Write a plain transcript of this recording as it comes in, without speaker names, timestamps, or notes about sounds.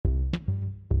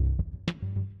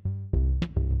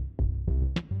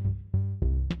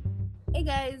Hey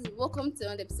guys, welcome to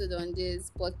another episode on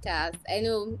this podcast. I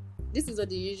know this is not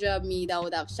the usual me that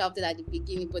would have shouted at the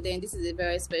beginning, but then this is a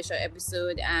very special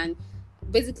episode, and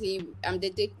basically, I'm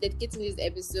dedicating this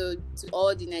episode to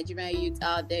all the Nigerian youth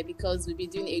out there because we've been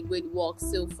doing a great work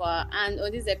so far. And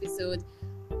on this episode,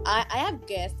 I have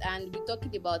guests, and we're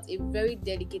talking about a very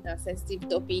delicate and sensitive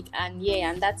topic, and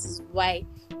that is why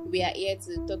we are here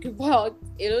to talk about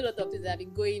a lot of things that have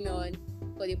been going on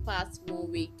for the past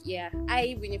 1 week.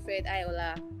 Hi Winifred, hi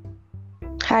Ola.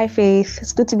 Hi, Faith.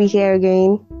 It's good to be here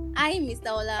again. Hi Mr.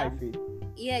 Hi, Ola. Faith.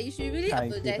 You should really Hi,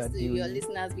 Faith. apologize to your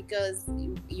listeners because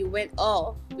you went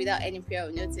off without any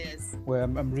prior notice. Well,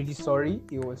 I'm really sorry.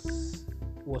 It was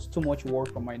too much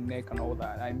work on my neck and all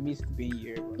that. I missed being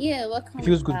here. Welcome. It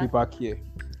feels good to be back here.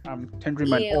 I'm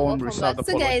tendering my own reserved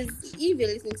So guys, apologies. if you're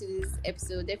listening to this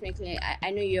episode, definitely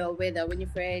I know you're aware that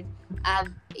Winifred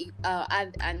had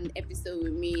an episode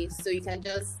with me, so you can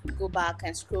just go back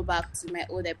and scroll back to my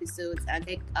old episodes and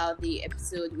check out the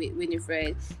episode with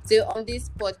Winifred. So on this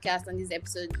podcast, on this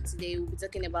episode today, we'll be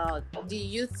talking about the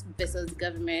youth versus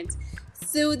government.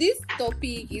 So this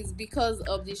topic is because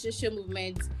of the social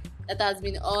movement that has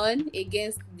been on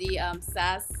against the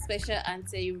SARS Special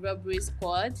Anti-Robbery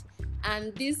Squad.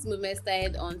 And this movement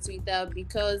started on Twitter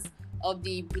because of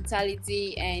the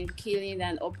brutality and killing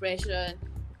and oppression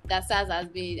that SARS has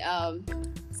been.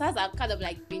 SARS have kind of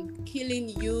like been killing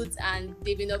youth, and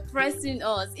they've been oppressing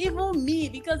us, even me,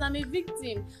 because I'm a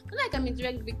victim. Not like I'm a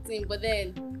direct victim, but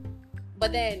then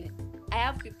I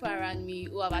have people around me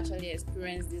who have actually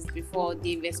experienced this before.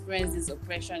 They've experienced this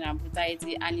oppression and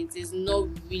brutality, and it is not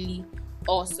really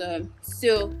awesome.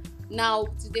 So now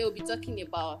today we'll be talking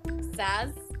about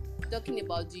SARS, talking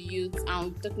about the youth,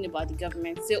 and talking about the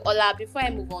government. So Ola, before I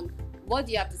move on, what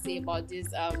do you have to say about this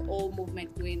whole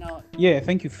movement going on? Yeah,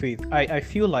 thank you, Faith. I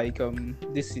feel like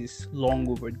this is long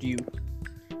overdue.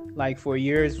 Like for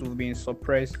years we've been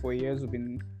suppressed. For years we've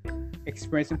been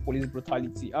experiencing police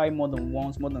brutality. I more than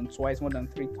once, more than twice, more than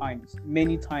 3 times,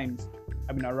 many times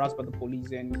I've been harassed by the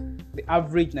police, and the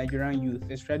average Nigerian youth,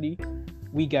 especially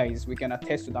we guys, we can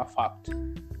attest to that fact.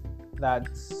 That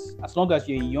as long as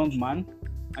you're a young man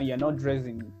and you're not dressed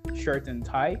in shirt and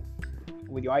tie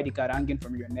with your ID card hanging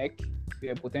from your neck,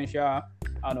 you're a potential,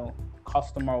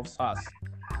 customer of SARS,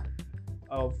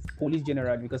 of police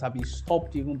generally, because I've been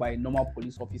stopped even by a normal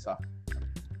police officer.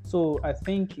 So I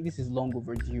think this is long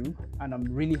overdue, and I'm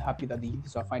really happy that the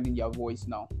youths are finding their voice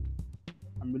now.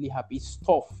 I'm really happy. It's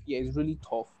tough. Yeah, it's really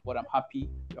tough, but I'm happy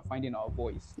we're finding our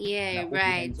voice. Yeah,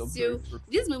 right. So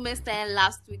this movement started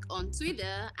last week on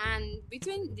Twitter, and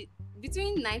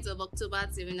between 9th of October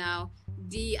till now,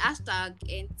 the hashtag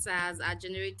 #EndSARS are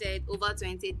generated over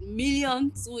 28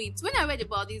 million tweets. When I read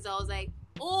about this, I was like,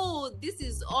 oh, this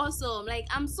is awesome. Like,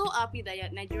 I'm so happy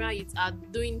that Nigerian youths are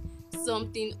doing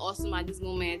something awesome at this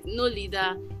moment. No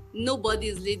leader, nobody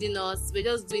is leading us. We're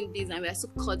just doing this, and we're so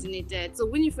coordinated. So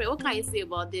Winifred, what can you say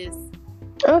about this?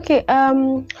 Okay,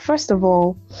 first of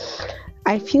all,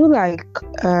 I feel like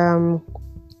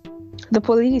the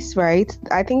police, right?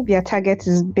 I think their target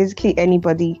is basically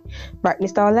anybody. But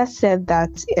Mr. Ola said that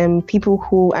people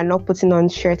who are not putting on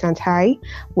shirt and tie.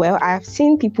 Well, I've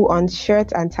seen people on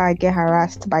shirt and tie get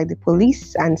harassed by the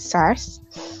police and SARS.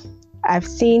 I've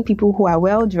seen people who are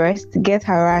well dressed get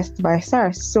harassed by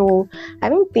SARS. So I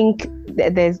don't think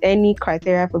that there's any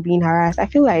criteria for being harassed. I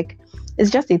feel like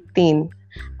it's just a thing.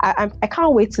 I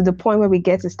can't wait to the point where we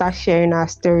get to start sharing our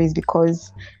stories,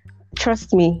 because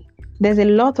trust me, there's a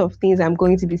lot of things I'm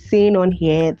going to be saying on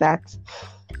here that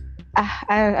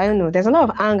I don't know. There's a lot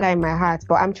of anger in my heart,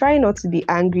 but I'm trying not to be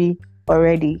angry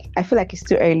already. I feel like it's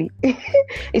too early.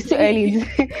 It's too early.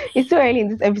 It's too early in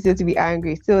this episode to be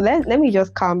angry. So let me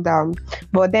just calm down.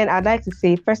 But then I'd like to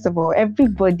say, first of all,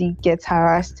 everybody gets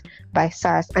harassed by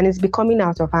SARS, and it's becoming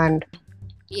out of hand.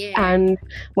 Yeah. And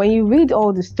when you read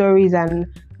all the stories, and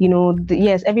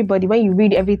everybody, when you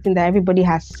read everything that everybody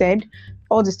has said,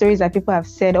 all the stories that people have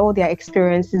said, all their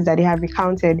experiences that they have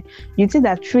recounted, you see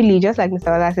that truly, just like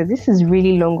Mr. Ola said, this is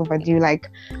really long overdue. Like,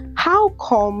 how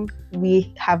come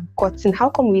we allowed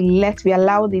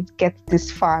it to get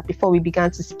this far before we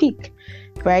began to speak,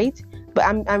 right? But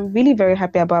I'm really very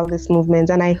happy about this movement,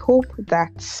 and I hope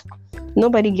that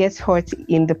nobody gets hurt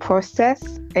in the process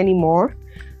anymore.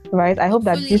 Right, I hope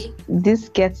that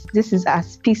this is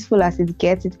as peaceful as it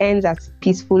gets. It ends as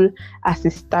peaceful as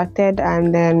it started,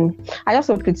 and then I just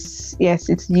hope it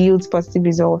yields positive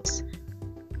results.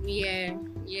 Yeah,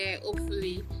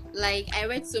 hopefully. like I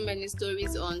read so many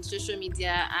stories on social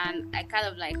media and I kind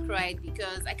of like cried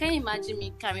because I can't imagine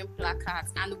me carrying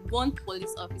placards and one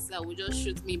police officer would just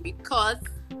shoot me because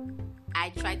I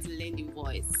tried to learn the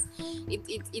voice.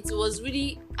 It was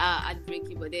really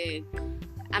heartbreaking, but then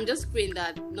I'm just praying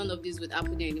that none of this would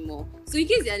happen anymore. So in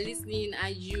case you're listening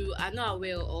and you are not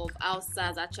aware of how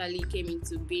SARS actually came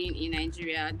into being in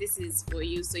Nigeria, this is for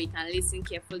you, so you can listen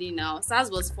carefully now. SARS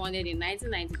was founded in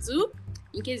 1992,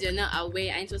 in case you're not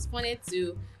aware, and it was founded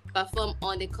to perform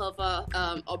undercover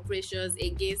operations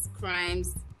against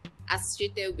crimes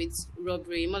associated with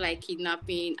robbery, more like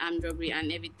kidnapping, armed robbery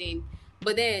and everything.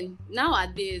 But then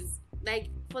nowadays, like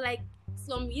for like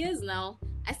some years now,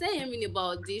 I started hearing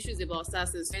about the issues about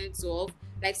SARS since 2012.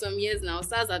 Like some years now,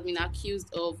 SARS have been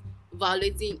accused of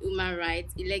violating human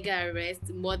rights, illegal arrest,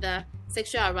 murder,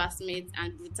 sexual harassment,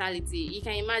 and brutality. You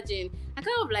can imagine. I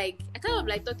kind of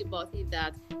like thought about it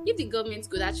that if the government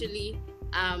could actually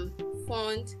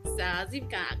fund SARS, if it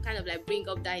can kind of like bring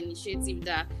up that initiative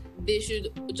that they should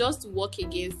just work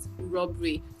against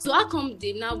robbery. So how come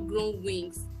they've now grown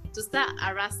wings to start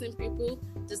harassing people,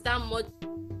 to start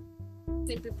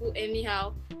murdering people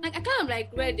anyhow? Like I kind of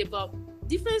like read about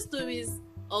different stories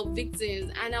of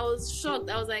victims and I was shocked.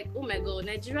 I was like, oh my god,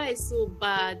 Nigeria is so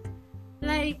bad.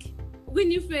 Like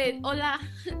Winifred, Ola,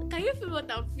 can you feel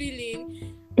what I'm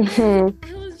feeling? I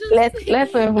was just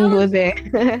let's not even go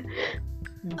there.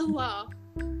 Oh wow,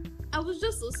 I was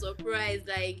just so surprised.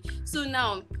 Like, so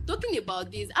now talking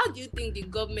about this, how do you think the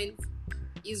government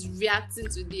is reacting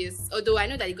to this? Although I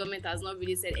know that the government has not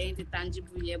really said anything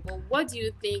tangible yet, but what do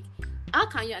you think? How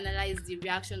can you analyze the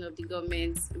reaction of the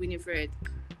government, Winifred?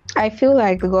 I feel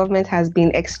like the government has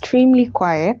been extremely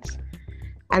quiet,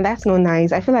 and that's not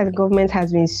nice. I feel like the government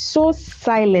has been so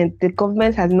silent. The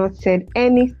government has not said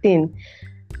anything.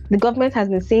 The government has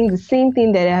been saying the same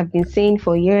thing that they have been saying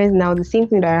for years now, the same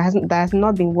thing that has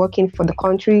not been working for the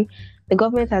country. The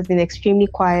government has been extremely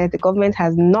quiet. The government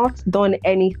has not done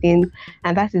anything,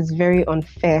 and that is very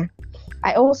unfair.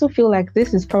 I also feel like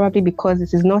this is probably because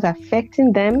this is not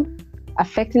affecting them,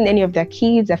 affecting any of their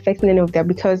kids,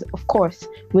 because of course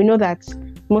we know that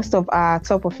most of our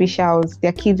top officials,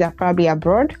 their kids are probably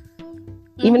abroad.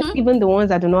 Even the ones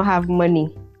that do not have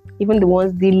money, even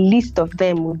the least of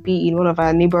them would be in one of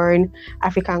our neighboring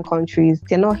African countries.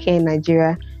 They're not here in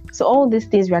Nigeria. So all these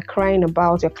things we're crying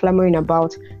about, we're clamoring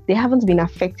about, they haven't been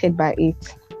affected by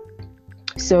it.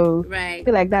 So I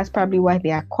feel like that's probably why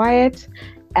they are quiet.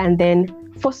 And then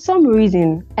for some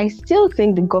reason, I still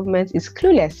think the government is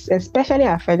clueless, especially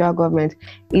our federal government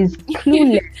is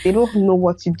clueless. They don't know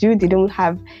what to do. They don't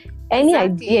have any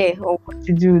idea of what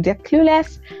to do. They're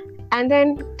clueless. And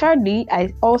then thirdly,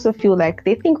 I also feel like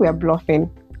they think we're bluffing.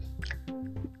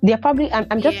 They're probably,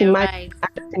 I'm just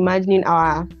imagining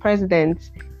our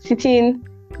president sitting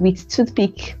with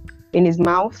toothpick in his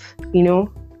mouth,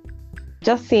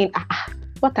 just saying,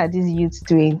 what are these youths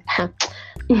doing?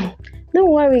 Don't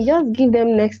worry, just give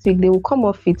them next week. They will come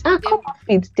off it. Come off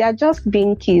it. They are just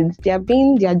being kids. They are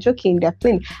joking. They're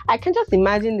playing. I can just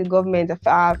imagine the government of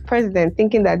our president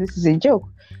thinking that this is a joke.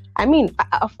 I mean,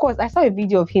 of course, I saw a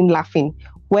video of him laughing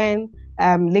when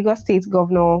Lagos State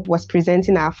Governor was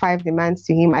presenting our 5 demands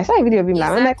to him. I saw a video of him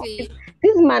laughing. I'm like, okay,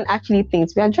 this man actually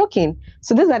thinks we are joking.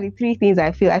 So those are the 3 things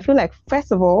I feel. I feel like,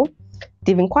 first of all,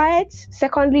 they've been quiet.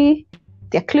 Secondly,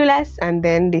 they're clueless. And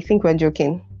then they think we're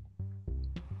joking.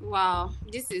 Wow,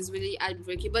 this is really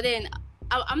heartbreaking. But then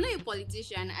I'm not a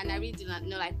politician and I really do not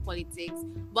know like politics,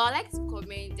 but I like to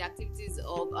comment the activities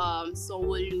of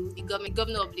Sanwo-Olu, the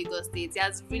governor of Lagos State. He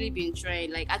has really been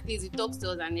trying, like at least he talks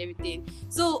to us and everything.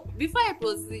 So before I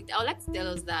proceed, I would like to tell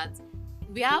us that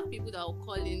we have people that are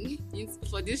calling in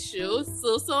for this show.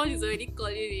 So someone is already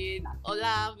calling in.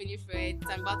 Ola, Winifred,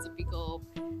 I'm about to pick up.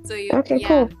 So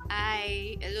cool.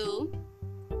 Hi, hello.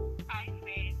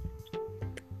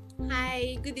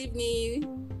 Hi, good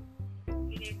evening.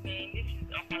 Good evening, this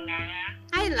is Uncle Lara.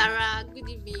 Hi Lara, good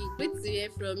evening. Great to hear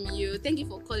from you. Thank you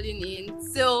for calling in.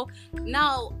 So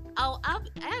now I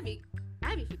have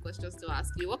a few questions to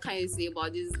ask you. What can you say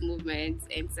about this movement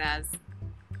and SARS?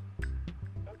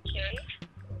 Okay.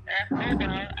 First of all,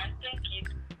 I think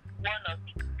it's one of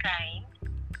its kind,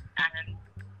 and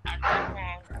I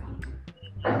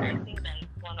think that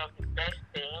it's one of the best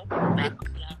things that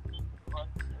we have been to us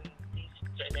in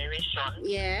this generation.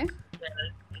 Yeah.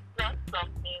 It's not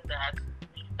something that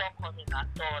we saw coming at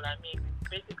all. I mean, it's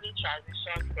basically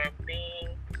transitioned from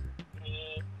being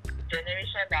the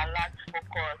generation that lacked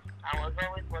focus. I was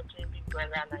always watching Big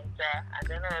Brother Naija, and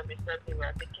then all of a sudden we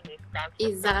were taking a stance.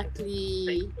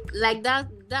 Exactly. Like that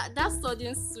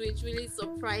sudden switch really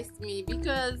surprised me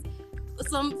because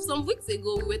some weeks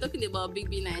ago we were talking about Big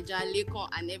B Niger, Lekon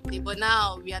and everything, but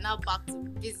now we are now back to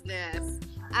business.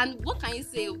 And what can you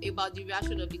say about the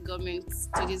reaction of the government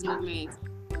to this movement?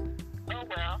 Oh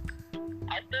well,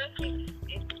 I think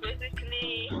it's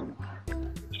basically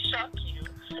it shocked you.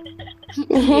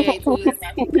 Yeah, it was. It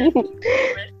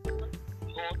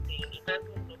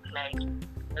doesn't look like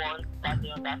one that they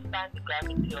understand the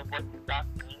gravity of what is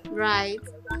happening. Right.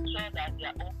 Because I'm sure that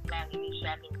their own plan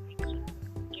initially would be to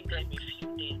give them a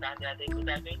few days and they are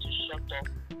going to shut up.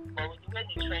 But with the way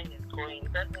the trend is going,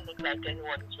 it doesn't look like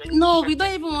anyone is ready. No, we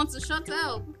don't even want to shut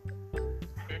up.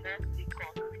 They don't see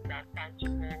concrete and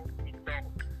tangible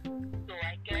results. So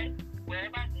I guess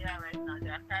wherever they are right now, they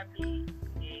are probably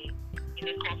in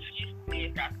a confused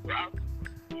state as to how to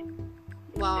proceed.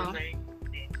 Wow. Very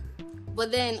good thing.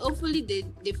 But then hopefully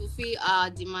they fulfill our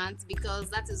demands, because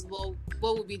that is what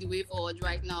will be the way forward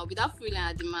right now. Without fulfilling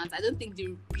our demands, I don't think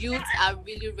the youth are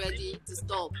really ready to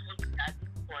stop. At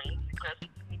this point, because it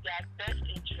is in their best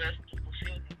interest to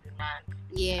fulfill the demand.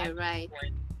 Yeah, At this right.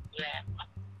 point. Yeah.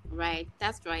 Right.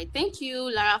 That's right. Thank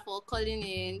you, Lara, for calling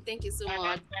in. Thank you so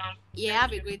much. Yeah,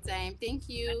 have a great time. Thank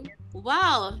you.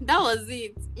 Wow, that was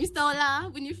it. Mr.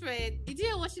 Ola, Winifred, did you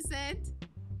hear what she said?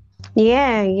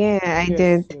 Yeah, I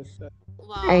did. Yes.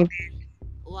 Wow. I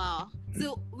Wow.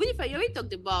 So, Winifred, you already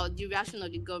talked about the reaction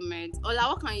of the government. Ola,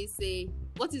 what can you say?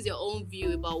 What is your own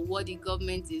view about what the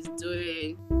government is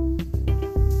doing?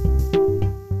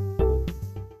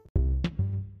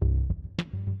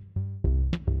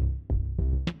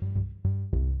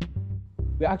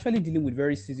 We're actually dealing with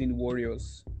very seasoned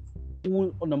warriors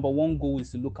who number one goal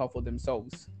is to look out for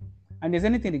themselves. And there's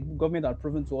anything the government are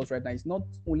proven to us right now, it's not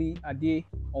only are they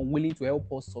unwilling to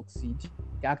help us succeed,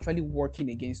 they're actually working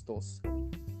against us.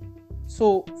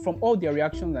 So from all their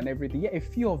reactions and everything, yeah, a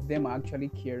few of them are actually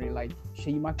caring, like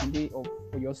Seyi Makinde of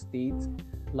your state,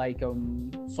 like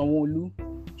Sanwo-Olu,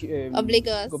 Of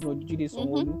Lagos. Governor Jide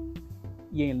Sanwo-Olu,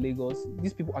 here in Lagos.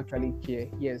 These people actually care.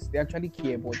 Yes, they actually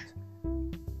care, but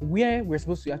where we're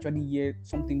supposed to actually hear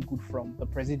something good from the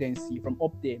presidency, from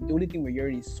up there, the only thing we're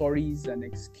hearing is sorries and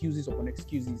excuses upon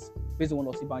excuses, based on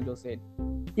what Osibanjo said.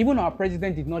 Even our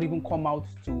president did not even come out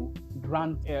to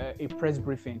grant a press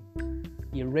briefing.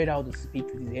 He read out the speech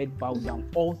with his head bowed down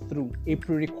all through. A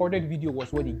pre-recorded video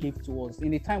was what he gave to us.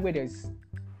 In a time where there's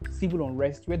civil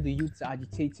unrest, where the youths are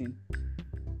agitating,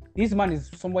 this man is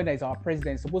someone that is our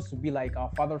president, supposed to be like our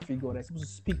father figure, that's supposed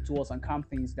to speak to us and calm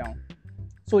things down.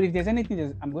 So if there's anything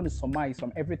that I'm going to surmise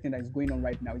from everything that is going on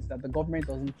right now, is that the government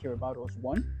doesn't care about us,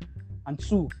 one. And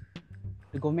two,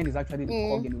 the government is actually the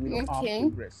cog in the wheel of our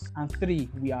progress. And three,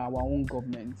 we are our own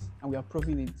government. And we are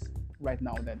proving it right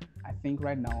now that I think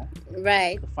right now,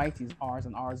 Right. the fight is ours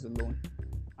and ours alone.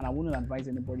 And I wouldn't advise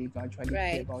anybody to actually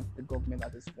care about the government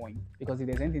at this point. Because if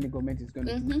there's anything the government is going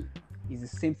to do, it's the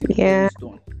same thing they've always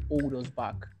done. Hold us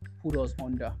back, put us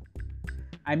under.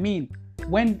 I mean,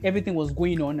 when everything was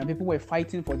going on and people were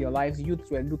fighting for their lives,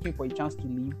 youths were looking for a chance to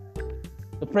leave.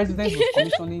 The president was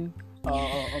commissioning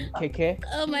keke,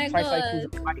 Oh my tricycles,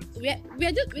 God. and bikes.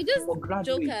 We're just For graduates.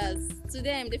 jokers to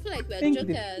them. They feel like we're think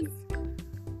jokers.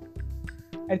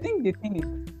 I think the thing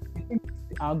is,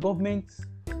 our government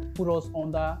put us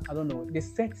under, I don't know, they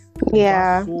set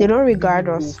Yeah, so they don't regard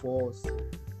low us. for us,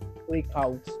 break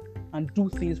out and do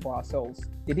things for ourselves.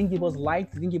 They didn't give us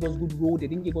light, they didn't give us good road, they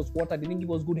didn't give us water, they didn't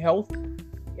give us good health,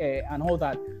 and all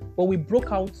that. But we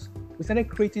broke out, we started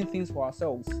creating things for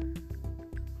ourselves.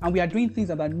 And we are doing things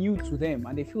that are new to them,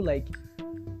 and they feel like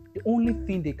the only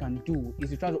thing they can do is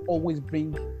to try to always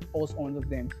bring us under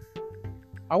them.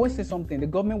 I always say something, the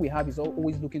government we have is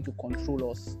always looking to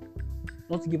control us,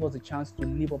 not to give us a chance to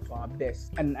live up to our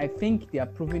best. And I think they are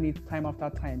proving it time after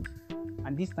time.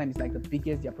 And this time is like the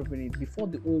biggest they are proving it. Before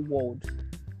the whole world,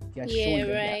 they are showing that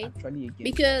they are actually against us.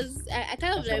 Because I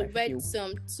kind of That's what like I read feel.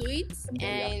 some tweets From the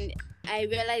and I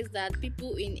realized that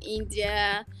people in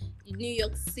India, New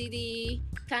York City,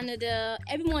 Canada,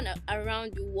 everyone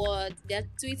around the world, they're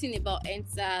tweeting about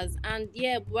NSAS. And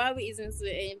yeah, Buhari isn't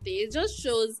saying anything. It just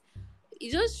shows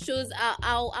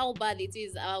how bad it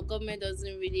is. Our government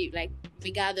doesn't really like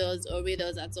regard us or read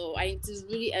us at all, and it is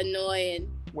really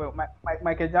annoying. Well,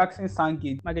 Michael Jackson sang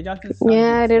it. Michael Jackson sang it.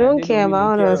 Yeah, they don't care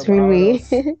about us, really.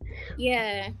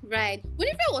 Yeah, right.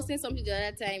 Winifred was saying something the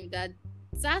other time that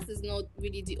SARS is not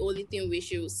really the only thing we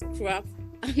should scrap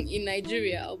in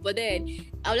Nigeria. But then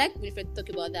I would like Winifred to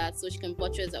talk about that so she can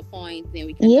buttress her point. Then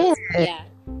we can Yeah.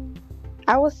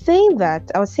 I was saying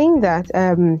that.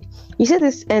 You said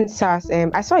this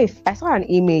NSAS. I saw an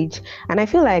image, and I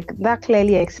feel like that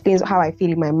clearly explains how I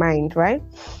feel in my mind, right?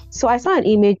 So I saw an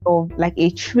image of like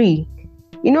a tree.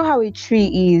 You know how a tree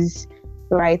is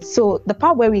right? So the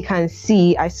part where we can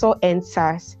see, I saw end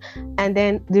SARS, and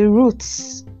then the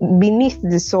roots beneath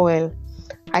the soil,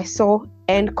 I saw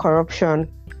end corruption.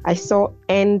 I saw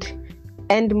end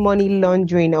money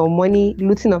laundering, or money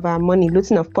looting of our money,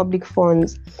 looting of public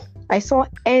funds. I saw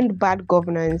end bad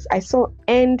governance. I saw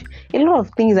end a lot of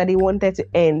things that they wanted to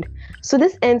end. So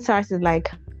this end SARS is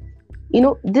like,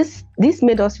 this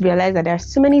made us realize that there are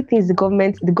so many things the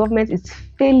government is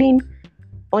failing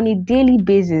on a daily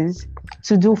basis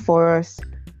to do for us.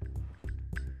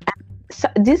 So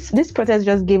this protest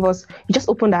just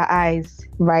opened our eyes,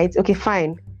 right? Okay,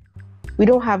 fine. We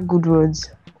don't have good roads.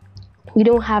 We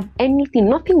don't have anything.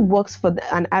 Nothing works for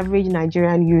an average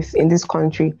Nigerian youth in this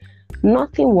country.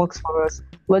 Nothing works for us.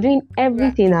 We're doing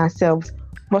everything ourselves.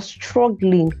 We're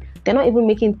struggling. They're not even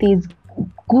making things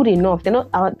good enough. They're not.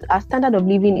 Our standard of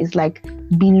living is like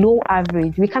below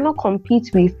average. We cannot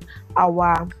compete with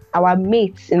our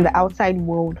mates in the outside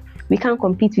world. We can't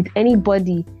compete with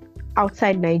anybody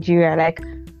outside Nigeria. Like,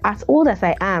 as old as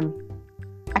I am,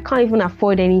 I can't even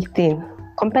afford anything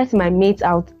compared to my mates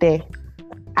out there.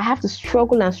 I have to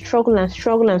struggle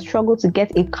to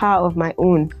get a car of my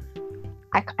own.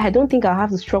 I don't think I'll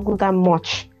have to struggle that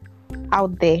much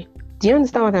out there. Do you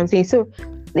understand what I'm saying? So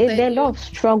there are a lot of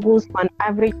struggles for an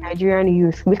average Nigerian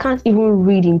youth. We can't even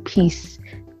read in peace.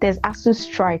 There's ASU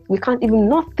strike. We can't even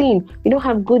nothing. We don't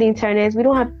have good internet. We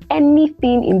don't have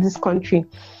anything in this country.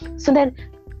 So then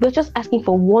we're just asking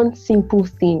for one simple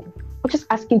thing. We're just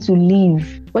asking to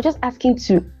live. We're just asking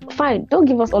to, fine, don't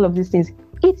give us all of these things.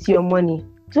 Eat your money.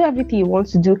 Do everything you want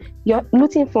to do. You're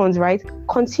looting funds, right?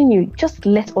 Continue. Just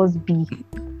let us be.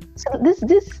 So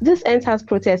this end-house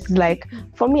protest is like,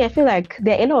 for me, I feel like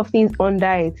there are a lot of things under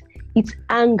it. It's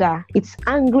anger. It's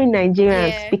angry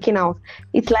Nigerians speaking out.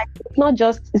 It's like it's not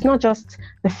just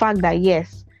the fact that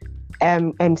yes,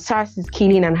 SARS is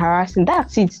killing and harassing.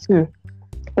 That's it too.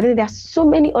 But then there are so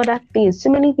many other things,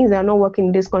 that are not working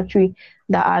in this country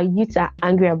that our youths are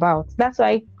angry about. That's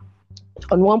why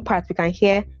on one part we can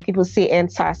hear people say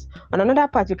end SARS, on another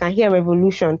part we can hear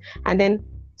revolution, and then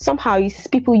somehow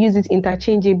people use it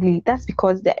interchangeably. That's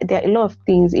because there are a lot of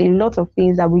things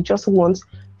that we just want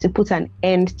to put an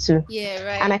end to. Yeah,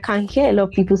 right. And I can hear a lot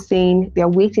of people saying they're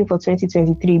waiting for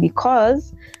 2023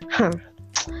 because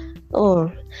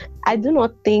I do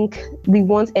not think we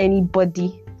want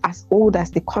anybody as old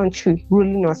as the country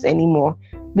ruling us anymore.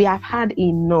 We have had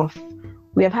enough.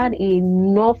 We have had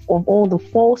enough of all the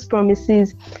false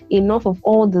promises, enough of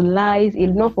all the lies,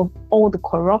 enough of all the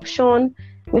corruption.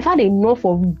 We've had enough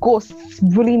of ghosts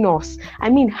ruling us. I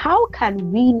mean, how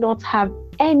can we not have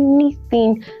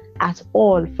anything at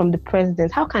all from the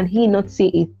president? How can he not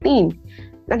say a thing?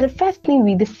 And the first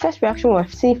reaction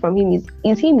we've seen from him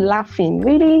is him laughing.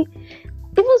 Really?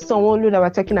 Even someone that we're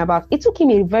talking about, it took him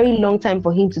a very long time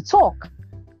for him to talk.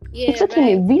 Yeah, it took him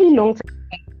a really long time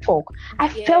to talk. I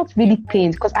felt really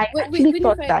pained because I actually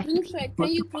thought that. Can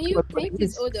you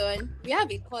please hold on? We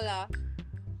have a caller.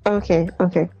 Okay.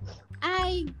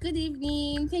 Hi, good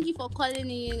evening. Thank you for calling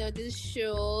in on this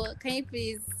show. Can you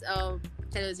please tell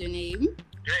us your name?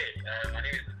 Great. My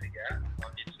name is Utiga. I'm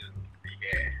happy to be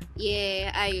here.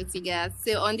 Yeah, hi Utiga.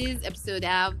 So on this episode, I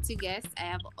have two guests. I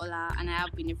have Ola and I have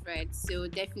Winifred. So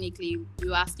definitely,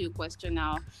 we'll ask you a question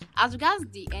now. As regards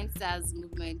the End SARS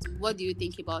movement, what do you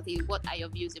think about it? What are your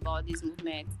views about this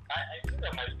movement? I think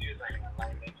that my views are in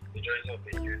alignment with the majority of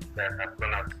the youth that have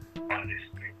gone out on the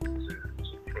street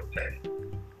to protest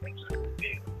and to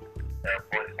bring their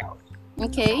voice out.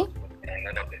 Okay. And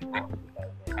none of the talk that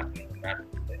has been happening in that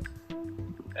protest.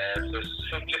 So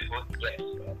simply put, yes,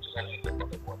 totally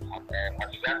support of what happened. As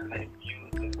regards my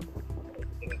views, I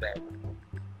think that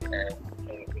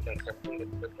we can support the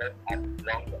protest as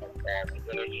long as the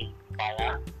energy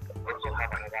fire. We also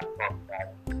have another thought that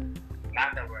now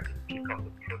that we're at the peak of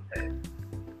the protest,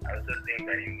 I also think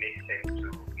that it makes sense to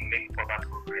make further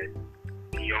progress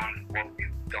beyond what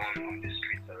we've done on the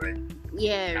streets already.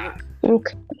 Yeah.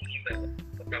 Okay.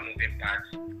 We're moving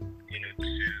past, to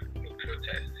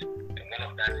protest. And one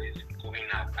of that is going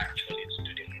out actually to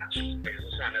do the march. There's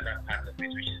also another part of it,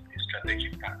 which is the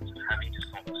strategic part, having these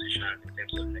conversations in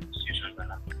terms of negotiations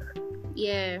and after that.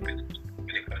 Yeah. With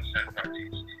the concerned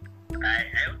parties. I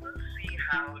also see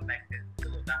how there's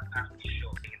still that party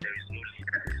show. There is no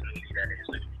leader.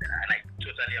 And I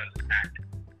totally understand.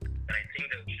 But I think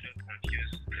that we shouldn't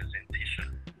confuse presentation.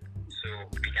 So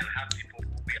we can have people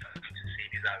who we are going to say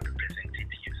these are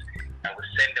representatives. I will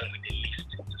send them with a list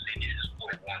to say this is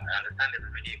what we want. I understand there's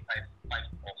already a 5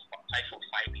 for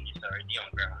 5 minutes already on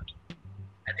ground.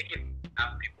 I think if we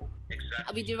have people exactly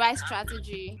With the right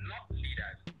strategy. not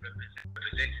leaders,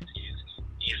 representatives,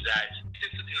 is that this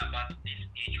is something about this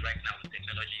age right now with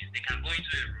technology is they can go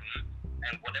into a room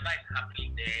and whatever is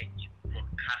happening there is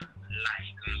broadcast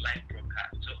live, live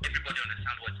broadcast. So everybody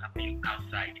understands what's happening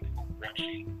outside, people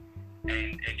watching.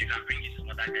 And you can bring in some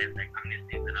other guys like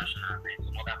Amnesty International and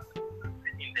some other people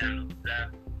sitting there and observe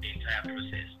the entire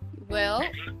process. Well,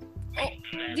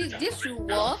 this should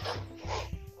work.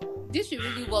 This should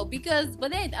really work because,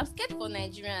 but then I'm scared for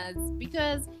Nigerians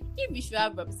because if we should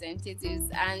have representatives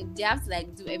and they have to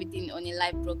like do everything on a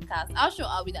live broadcast, how sure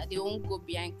are we that they won't go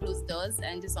behind closed doors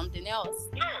and do something else?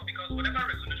 No, because whatever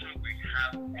resolution we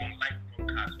have on live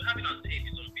broadcast, we have it on tape,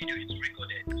 it's on video, it's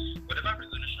recorded. Whatever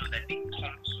resolution that they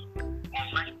come to on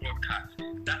live broadcast,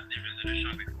 that's the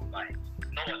resolution we provide.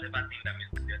 Not whatever thing that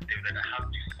they have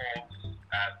before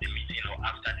the meeting or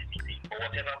after the meeting, or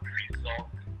whatever we resolve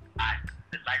at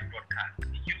the live broadcast.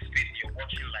 You feel you're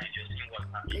watching live, you're seeing what's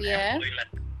happening. Yeah.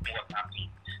 What's happening.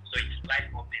 So it's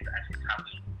live update as it's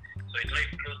happening. So it's not a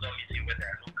closed door meeting where there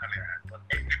are no cameras, but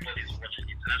everybody's watching.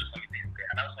 The international committee is there.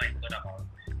 And that's why I thought about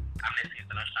Amnesty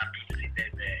International being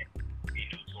seated there,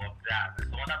 to observe. And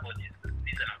some other bodies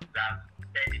sit and observe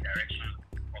the direction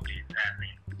of the entire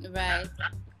thing. Right.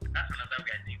 That's another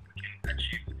way I think we can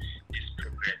achieve this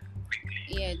progress quickly.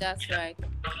 Yeah, that's right.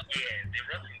 Years, the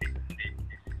road in the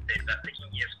states are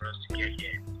taking years for us to get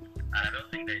here. And I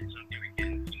don't think that it's something we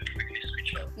can quickly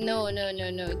switch off. No,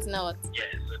 it's not. Yeah,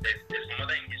 so there's some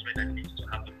other engagement that needs to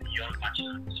happen beyond matching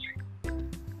on the street.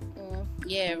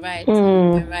 Yeah, right.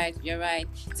 Mm. You're right.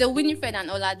 So Winifred and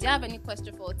Ola, do you have any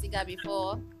question for Otiga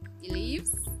before he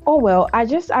leaves? Oh well, I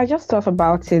just thought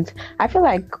about it. I feel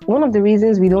like one of the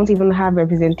reasons we don't even have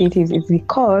representatives is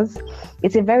because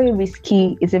it's a very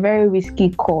risky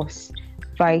course,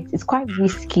 right? It's quite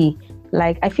risky.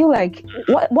 Like I feel like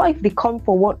what if they come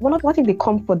for what if they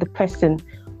come for the person?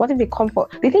 What if they come for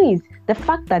the thing is the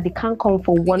fact that they can't come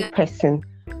for one person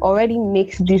already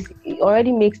makes this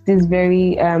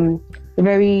very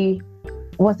very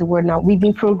what's the word now? We've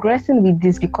been progressing with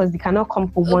this because they cannot come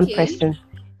for one person.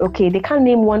 Okay, they can't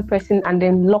name one person and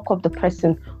then lock up the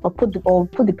person or put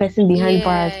the person behind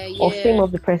bars or frame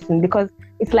up the person because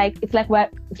it's like it's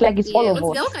all of us.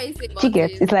 What can you say about She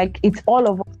gets this? it's like it's all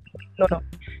of us. No.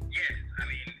 Yes, I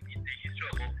mean, it's the issue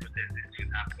of all protests is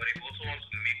but if you also want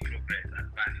to make progress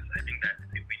advance, I think that's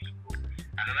the way to go.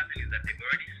 Another thing is that they've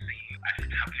already seen as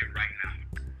it's happening right now.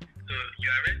 So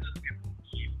you arrest those people,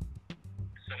 keep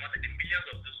some of the millions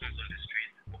of those ones on the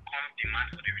street will come demand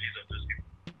for the release of those people.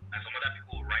 And some other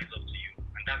people will rise up to you.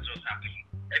 And that's what's happening.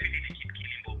 Every day they keep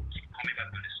killing, but will keep coming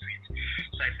back on the streets.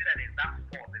 So I see that there's that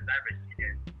force, there's that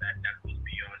resilience that goes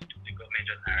beyond the government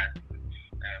just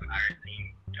arresting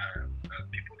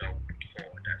people that will put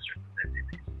forward as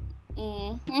representatives.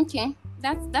 Okay,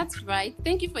 that's right.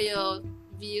 Thank you for your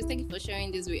views. Thank you for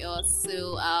sharing this with us.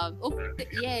 So,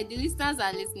 the listeners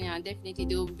are listening, and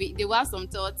definitely they will have some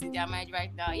thoughts in their mind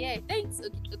right now. Yeah, thanks,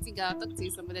 Otiga. I'll talk to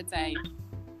you some other time.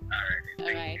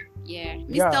 All right. Yeah,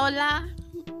 Mr. Ola,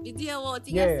 did you hear what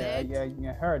Otiga said?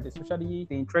 Yeah, I heard. Especially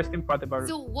the interesting part about it.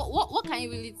 So, what can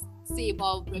you really say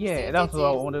about representatives? Yeah, that's what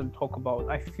I wanted to talk about.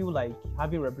 I feel like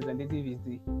having representative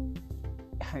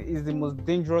is the most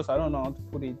dangerous. I don't know how to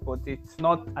put it, but it's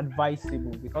not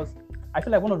advisable because I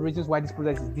feel like one of the reasons why this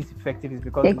process is this effective is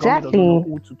because the government doesn't know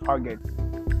who to target.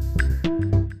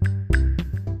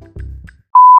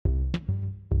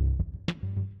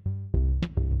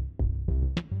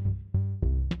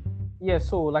 Yeah,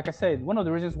 so like I said, one of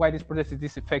the reasons why this process is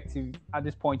this effective at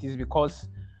this point is because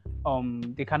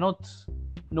they cannot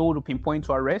know to pinpoint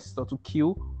to arrest or to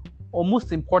kill, or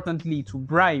most importantly, to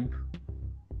bribe.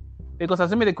 Because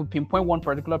assuming they could pinpoint one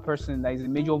particular person that is a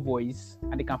major voice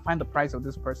and they can find the price of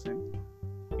this person.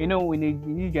 In a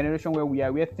new generation where we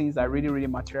are, where things are really, really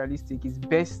materialistic, it's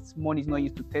best money is not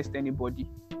used to test anybody.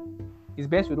 It's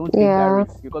best we don't take that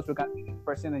risk because we can say this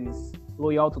person is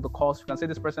loyal to the cause. We can say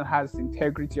this person has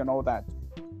integrity and all that.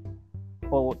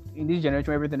 But in this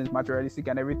generation, where everything is materialistic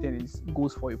and everything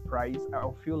goes for a price, I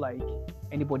feel like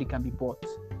anybody can be bought.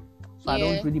 So I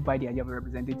don't really buy the idea of a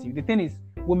representative. The thing is,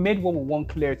 we made what we want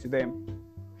clear to them.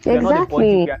 We are not the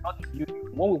body, we are not the youth.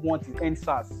 What we want is end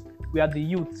SARS. We are the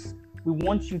youths. We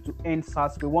want you to end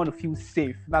SARS. We want to feel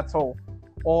safe. That's all.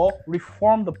 Or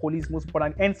reform the police, most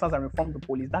important. End SARS and reform the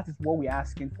police. That is what we're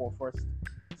asking for first.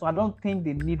 So I don't think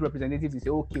they need representatives to say,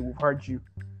 okay, we've heard you.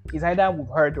 It's either we've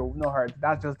heard or we've not heard.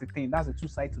 That's just the thing. That's the two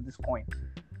sides to this coin.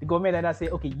 The government either say,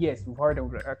 okay, yes, we've heard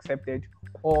and we've accepted,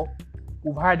 or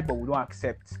we've heard but we don't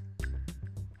accept.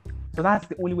 So that's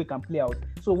the only way it can play out.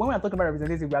 So when we are talking about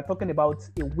representatives, we are talking about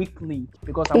a weak link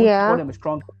because I want to call them a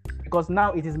strong, because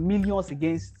now it is millions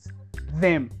against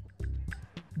them.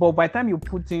 But by the time you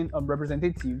put in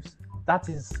representatives, that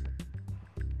is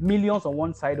millions on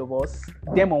one side of us,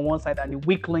 them on one side, and the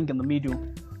weak link in the middle.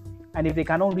 And if they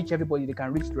cannot reach everybody, they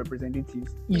can reach the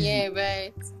representatives. Easy. Yeah,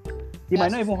 right. They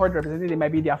might not even hurt the representative. They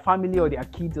might be their family or their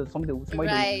kids or somebody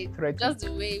Right. threaten. Just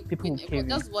the way People will cave in.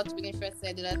 just what Winifred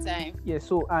said at that time. Yeah,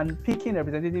 so and picking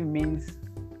representative means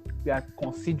we are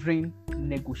considering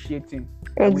negotiating.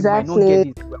 And we might not Exactly. get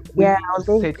it. Yeah, I was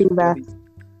going to settle say that. for this.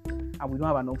 And we don't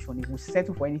have an option. If we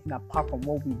settle for anything apart from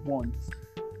what we want,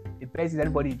 the best is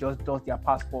everybody just does their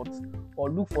passports or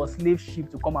look for a slave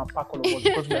ship to come and pack all of us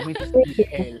because we are going to stay in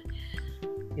hell.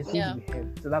 It's going to be hell.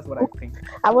 So that's what I think.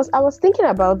 I was thinking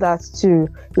about that too.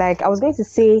 Like I was going to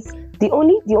say, the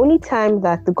only time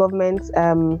that the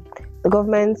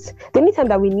only time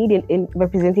that we need a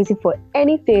representative for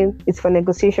anything is for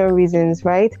negotiation reasons,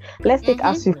 right? Let's take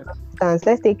ASU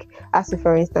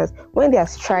for instance. When they are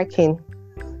striking,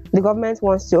 the government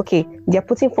wants to, they're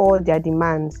putting forward their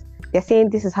demands. They're saying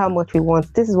this is how much we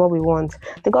want, this is what we want.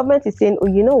 The government is saying, oh,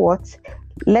 you know what?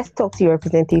 Let's talk to your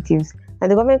representatives.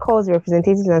 And the government calls the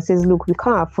representatives and says, look, we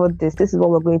can't afford this. This is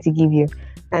what we're going to give you.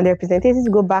 And the representatives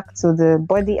go back to the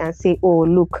body and say, oh,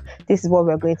 look, this is what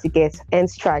we're going to get. And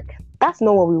strike. That's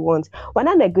not what we want. We're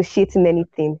not negotiating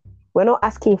anything. We're not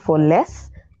asking for less.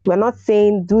 We're not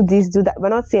saying do this, do that. We're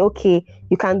not saying, okay,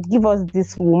 you can give us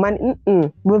this woman.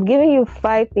 We've given you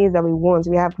 5 things that we want.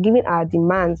 We have given our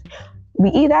demands.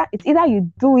 It's either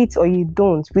you do it or you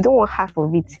don't. We don't want half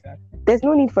of it. Exactly. There's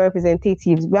no need for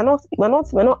representatives. We're not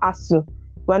ASU.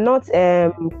 We're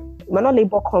not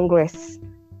Labour Congress.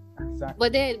 Exactly.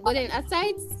 But then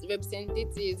aside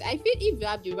representatives, I feel if you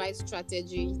have the right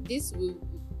strategy, this will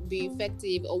be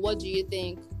effective. Or what do you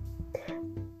think?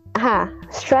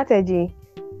 Strategy.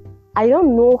 I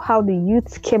don't know how the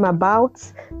youth came about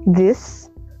this,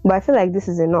 but I feel like this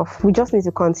is enough. We just need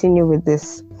to continue with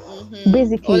this.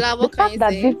 Basically, Ola, what can you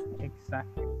say?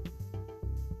 Exactly.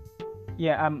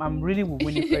 Yeah, I'm really with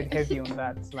Winifred heavy on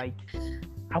that. Like,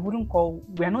 I wouldn't call.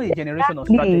 We are not a generation of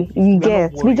strategists. You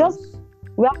get.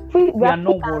 We are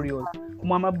not warriors.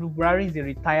 Muhammadu Buhari is a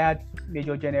retired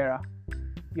major general.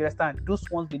 You understand? Those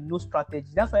ones, they know strategy.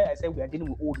 That's why I said we are dealing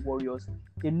with old warriors.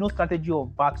 They know strategy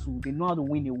of battle. They know how to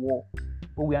win a war.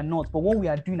 But we are not. But what we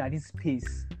are doing at this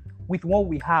pace, with what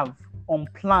we have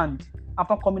unplanned,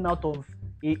 after coming out of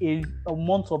a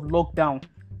month of lockdown,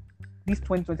 this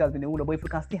 2020 has been a whole lot. But if we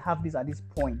can still have this at this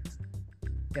point,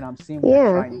 then I'm saying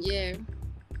we're trying. Yeah.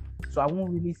 So I won't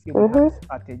really say we have a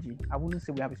strategy. I wouldn't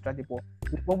say we have a strategy, but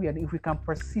with what we are doing, if we can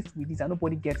persist with this and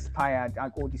nobody gets tired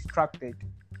or distracted,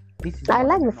 I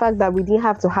like the fact that we didn't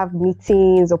have to have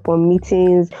meetings upon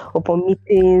meetings.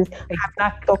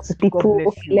 Exactly. Talk to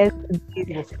people. Let's do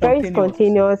this. Very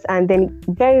spontaneous and then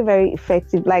very, very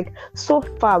effective. Like so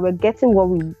far, we're getting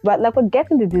we're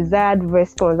getting the desired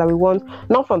response that we want,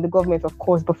 not from the government, of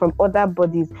course, but from other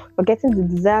bodies. We're getting the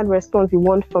desired response we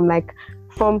want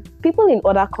from people in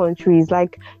other countries.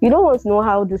 Like, you don't want to know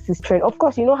how this is trending. Of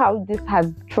course, you know how this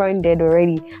has trended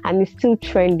already and it's still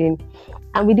trending.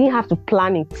 And we didn't have to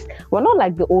plan it. We're not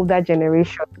like the older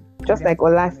generation. Just like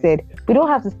Ola said, we don't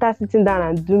have to start sitting down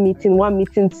and do meeting, 1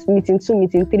 meeting, 2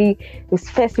 meeting, 3. It's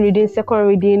first reading, second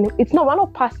reading. We're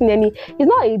not passing any. It's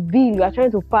not a bill we are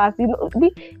trying to pass.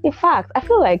 In fact, I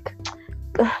feel like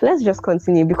let's just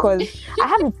continue because I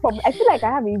have a problem. I feel like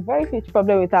I have a very huge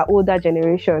problem with our older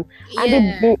generation.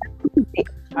 Yeah.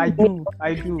 I do.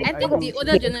 I think the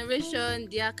older generation,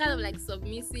 they are kind of like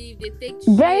submissive. They take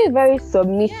very, very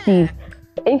submissive. Yeah.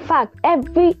 In fact, I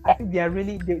think they are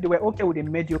really they were okay with a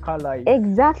mediocre life.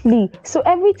 Exactly. So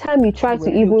every time you try to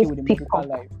even speak up,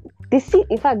 they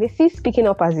see speaking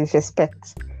up as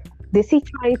disrespect. They see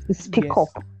trying to speak up,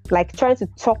 like trying to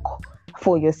talk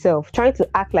for yourself, trying to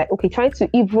act like trying to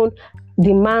even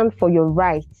demand for your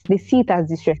rights. They see it as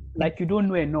disrespect. Like you don't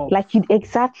know enough. Like you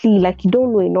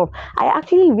don't know enough. I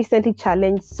actually recently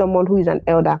challenged someone who is an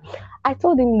elder. I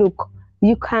told him, look,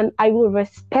 I will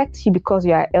respect you because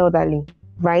you are elderly,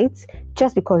 right?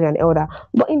 Just because you're an elder.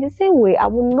 But in the same way, I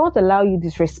will not allow you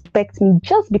disrespect me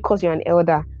just because you're an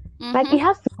elder. Mm-hmm. Like it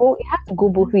has to go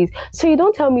both ways. So you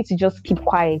don't tell me to just keep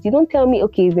quiet. You don't tell me,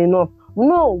 okay, it's enough.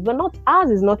 No, we're not. Ours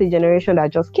is not a generation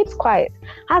that just keeps quiet.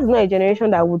 Ours is not a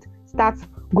generation that would start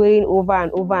going over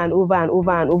and over and over and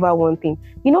over and over one thing.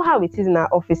 You know how it is in our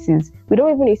offices. We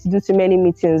don't even need to do too many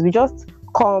meetings. We just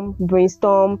come,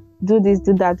 brainstorm, do this,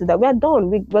 do that, do that. We're done.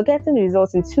 We're getting the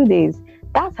results in 2 days.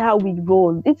 That's how we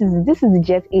roll. This is the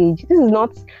jet age. This is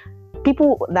not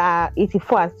people that are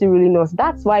 84 are still ruling us.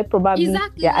 That's why probably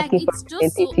they're asking for representative.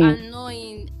 It's just so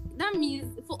annoying. That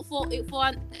means for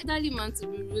an elderly man to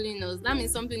be ruling us, that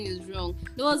means something is wrong.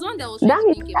 There was one that was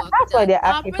trying to think about that's why they're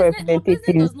asking for representative. Our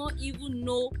president does not even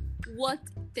know what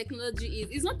technology is.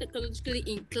 It's not technologically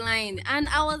inclined. And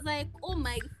I was like, oh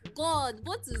my God,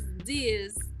 what is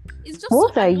this? It's just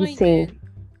What so are you annoying. saying?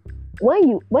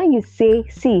 When you say,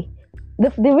 see,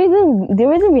 the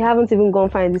reason we haven't even gone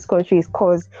far in this country is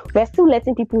because we're still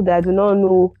letting people that do not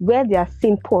know where their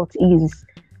SIM port is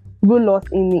rule us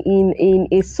in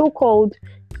a so-called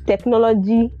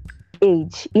technology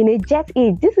age, in a jet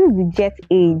age. This is the jet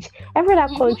age. Every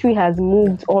other country has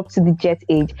moved up to the jet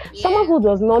age. Someone who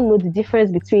does not know the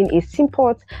difference between a SIM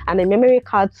port and a memory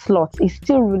card slot is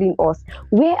still ruling us.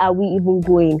 Where are we even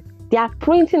going? They are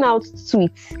printing out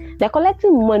tweets. They're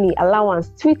collecting money allowance,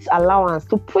 tweets allowance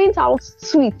to print out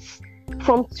tweets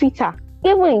from Twitter,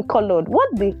 even in colored.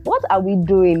 What are we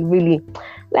doing really?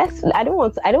 I don't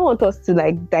want us to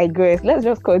like digress. Let's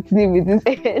just continue with this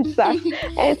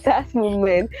NSAS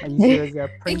movement. Are you serious? They are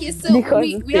Okay, printing so Because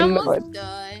we it's a lot. almost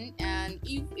done, and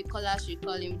if a caller should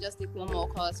call him, just take one more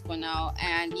calls for now.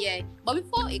 And yeah, but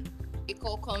before a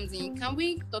call comes in, can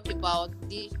we talk about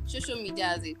the social media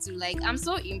as a tool? Like, I'm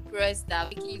so impressed that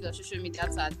making use of social media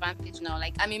to advantage now.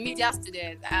 Like, I'm a media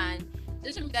student, and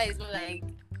social media is more like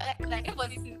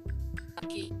everybody sees,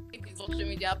 okay, it's social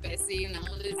media per se and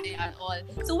all this and all.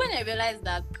 So when I realized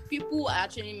that people are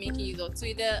actually making use of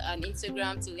Twitter and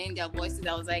Instagram to lend their voices,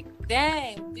 I was like,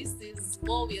 damn, this is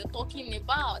what we are talking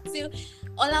about. So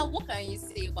Ola, what can you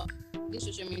say about this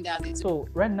social media as a tool? So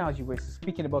right now, as you were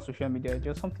speaking about social media,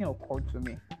 just something occurred to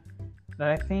me that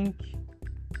I think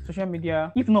social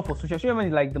media, if not for social media,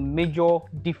 is like the major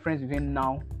difference between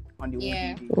now and the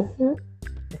Yeah. olden days.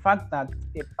 The fact that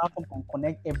a platform can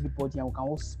connect everybody and we can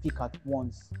all speak at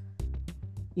once.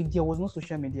 If there was no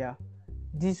social media,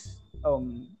 this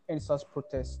NSAS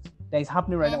protest that is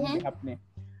happening right now won't be happening.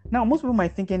 Now, most people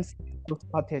might think NSAS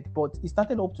started, but it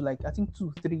started up to like I think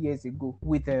 2-3 years ago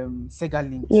with Sega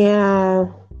Links. Yeah.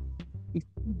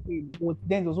 But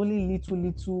then there was only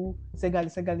little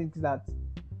Sega Links that.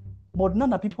 But now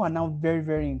that people are now very,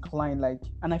 very inclined, like,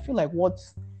 and I feel like what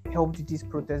helped this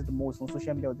protest the most on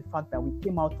social media was the fact that we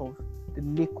came out of the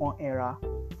Lakon era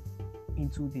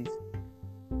into this.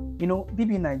 You know,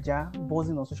 BB Niger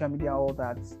buzzing on social media, all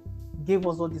that gave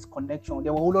us all this connection.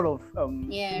 There were a whole lot of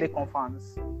Lakon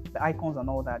fans, the icons and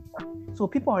all that. So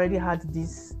people already had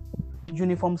this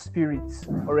uniform spirit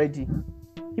already.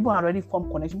 People already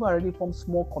formed connection. People already formed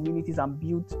small communities and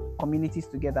built communities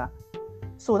together.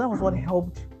 So that was what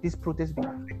helped this protest be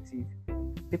effective.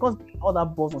 Because all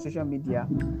that buzz on social media,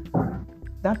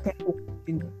 that tempo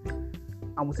continued,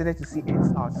 and we started to see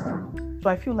NSAS. So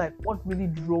I feel like what really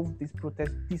drove this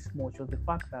protest this much was the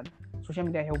fact that social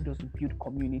media helped us to build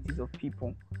communities of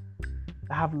people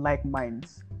that have like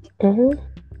minds. And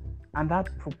that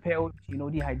propelled,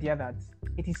 the idea that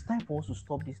it is time for us to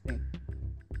stop this thing.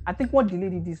 I think what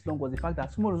delayed it this long was the fact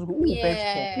that someone was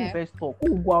going, first talk,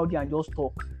 who go out there and just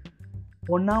talk.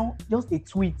 But now, just a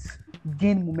tweet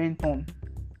gained momentum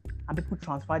and people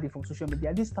transferred it from social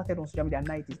media. This started on social media and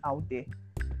now it is out there.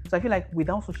 So I feel like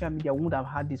without social media, we would have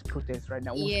had this protest right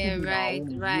now. Yeah, right.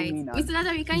 Mr.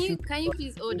 Ladari, can you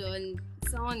please hold on?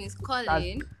 Someone is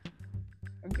calling.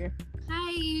 Okay.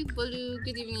 Hi, Bolu.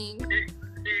 Good evening.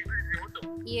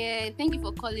 Yeah, thank you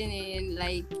for calling in.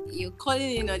 Like, you're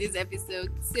calling in on this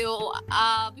episode. So,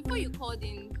 before you called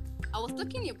in, I was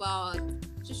talking about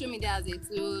social media as a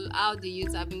tool, how the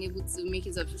youth have been able to make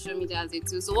use of social media as a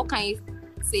tool. So what can you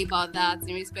say about that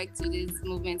in respect to this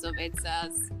movement of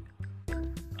EdSARS?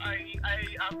 I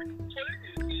have been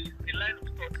following the line of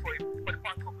thought for the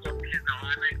past couple of years now,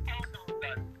 and I found out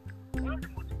that one of the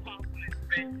most powerful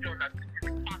inventions that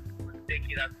in the past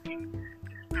decade has been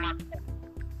the smartphone.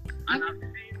 And I've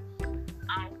seen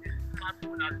how this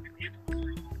smartphone has been able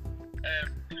to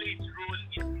play its role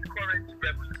in the current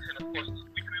revolution, of course,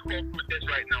 which we call protest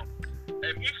right now.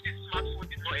 If this smartphone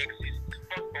did not exist,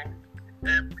 first of all,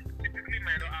 we typically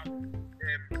might not have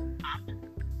apps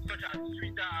such as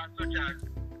Twitter, such as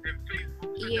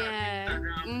Facebook, such as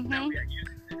Instagram that we are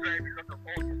using to drive a lot of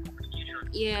all this communication.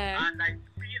 Yeah. And I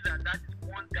see that is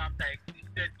one gap that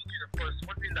existed between, of course,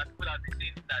 one thing that people have been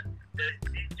saying is that there is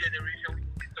this generation, which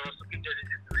is the Sorosuke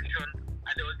generation,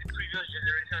 and there was the previous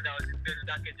generation that was the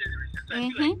Benudaken generation. So I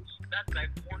feel like that's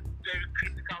like one very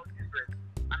critical difference.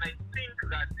 And I think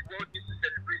that the world needs to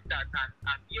celebrate that.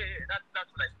 And that's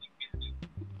what I think basically.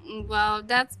 Wow,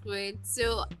 that's great.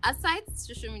 So aside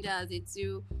social media as a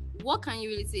tool, what can you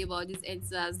really say about this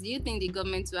EdSARS? Do you think the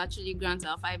government will actually grant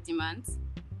our 5 demands?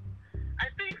 I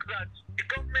think that the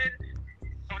government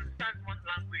understands one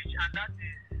language, and that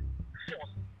is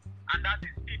force, and that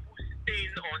is people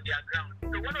staying on their ground.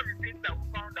 So one of the things that we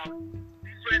found out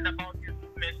different about this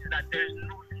movement is that there is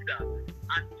no leader,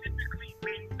 and typically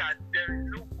means that there is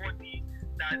nobody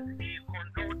that they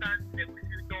control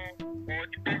or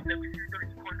the best negotiator in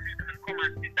the country can come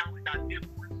and sit down with our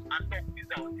table and talk this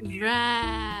out.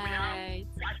 Right.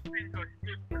 We have 5 things on the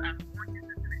table and we want you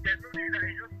to do it. There's no reason that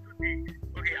you just do the,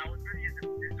 okay, I was going to use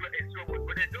this to extra word,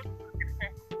 but then just do the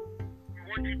fuck we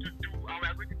want you to do and we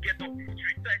are going to get off the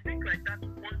street. So I think like that's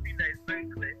one thing that is very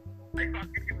clear. Like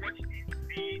if you watch the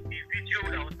video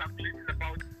that was circulating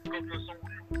about Governor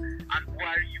Sanwo-Olu and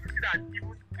Buhari, you see that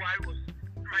even Buhari was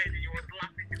smiling, he was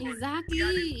laughing.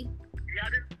 Exactly. He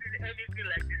hadn't seen anything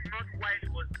like this, not while he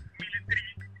was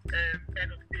military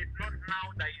head of state, not now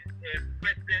that he's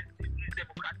president in this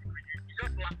democratic regime. He's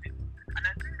just laughing. And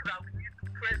I think that we need to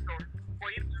press on for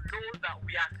him to know that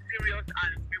we are serious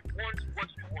and we want what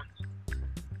we want.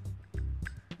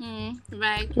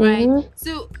 Right.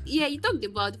 So yeah, you talked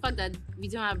about the fact that we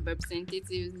don't have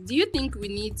representatives. Do you think we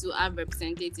need to have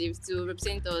representatives to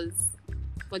represent us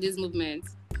for this movement?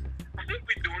 I think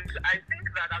we don't. I think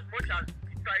that as much as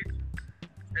we try to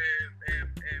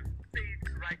say it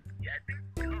rightly, I think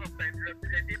a lot of times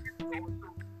representatives will also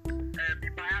be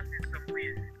biased in some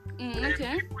ways.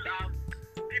 Okay. People have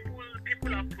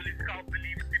political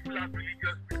beliefs. People have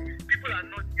religious beliefs. People are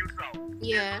not neutral.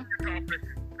 Yeah. There's no neutral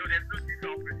person. No, there's no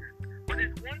neutral person. But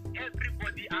there's one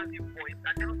everybody has a voice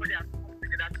and everybody has come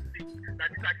together to say that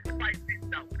these are the 5 things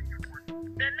that we want.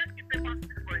 Then let the paper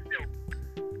speak for itself.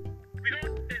 I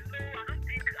don't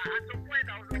think at some point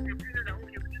I was of the opinion that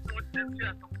okay, we need to watch them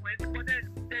at some point, but then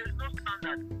there is no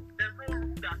standard. There's no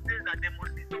rule that says that there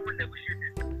must be someone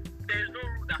negotiating. There is no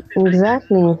rule that says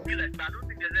Exactly. that there must be like that. I don't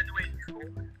think there's anywhere in this law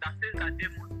that says that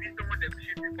there must be someone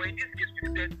negotiating. But in this case, we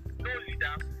said no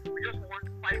leader. We just want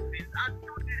 5 things and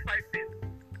do these 5 things.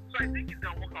 So I think it's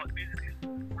gonna work out basically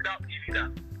without a leader.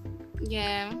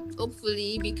 Yeah,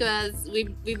 hopefully, because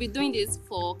we've been doing this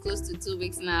for close to 2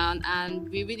 weeks now, and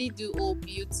we really do hope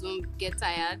you to get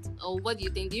tired. Or what do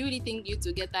you think? Do you really think you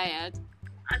to get tired?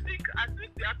 I think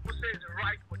the atmosphere is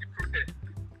right for the protest.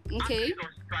 Okay. Army is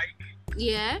on strike.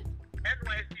 Yeah.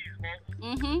 NYC is off.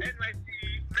 NYC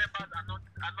members are not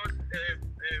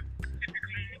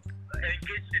typically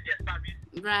engaged in their service.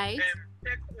 Right.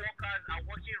 Tech workers are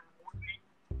working remotely.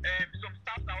 Some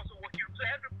staff are also working. So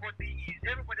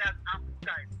everybody has ample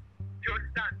time. Do you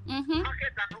understand?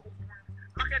 Markets are not open.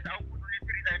 Markets are open only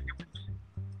 3 times a week.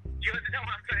 Do you understand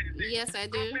what I'm trying to say? Yes, I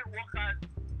do. Government workers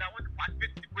that want to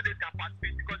participate in the project can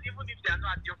participate because even if they are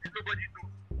not at the office, nobody knows.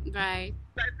 Right.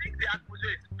 So I think the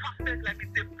atmosphere is perfect. Like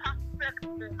it's a perfect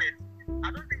moment. I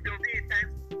don't think there will be a time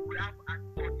we have as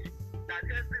much that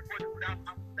everybody would have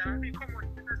ample time. I mean, come on,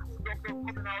 you see school doctors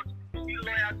coming out, you see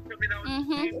lawyers coming out, you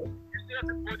see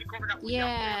everybody coming out with their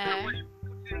phone, everybody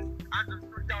putting on the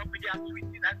social media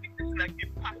tweeting. I think this is like the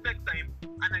perfect time.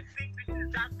 And I think this is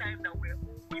that time that we're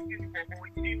all waiting for, but we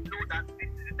didn't know that this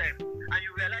is the time. And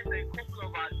you realize that a couple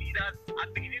of our leaders are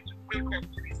beginning to wake up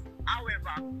to this.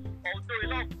 However, although a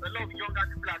lot of younger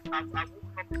people have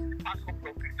woken up in the past couple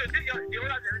of weeks, so the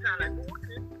older generation are like, oh,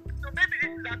 okay, so maybe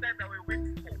this is that time that we're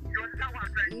waiting for. You understand what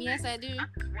I'm trying to say? Yes, I do. That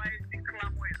is why the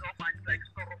clamor is up and like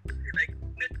sort of like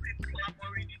let's keep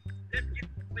clamoring it. Let's keep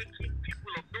waking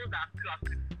people up. Those that are still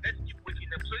asleep, let's keep waking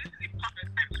them. So this is the perfect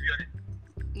time to be honest.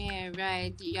 Yeah,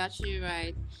 right. You're actually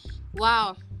right.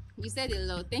 Wow. You said a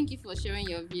lot. Thank you for sharing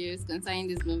your views concerning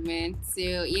this movement.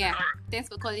 So yeah, thanks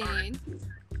for calling in.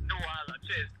 No,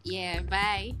 cheers. Yeah,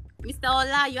 bye. Mr.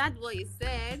 Ola, you had what you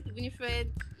said.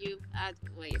 Winifred, you had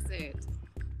what you said.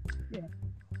 Yeah.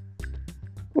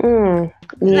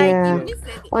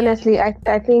 Honestly, I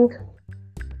think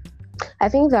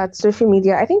that social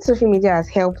media has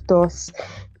helped us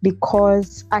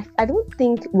because I don't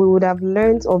think we would have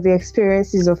learned of the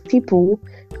experiences of people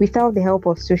without the help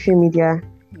of social media.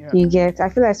 Yeah. You get? I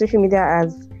feel like social media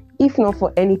has, if not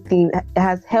for anything,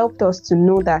 has helped us to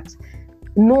know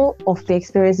of the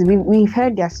experiences. We've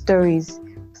heard their stories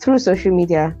through social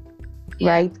media,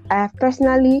 right? I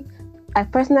personally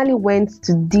went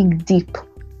to dig deep.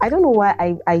 I don't know why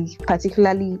I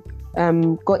particularly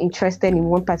got interested in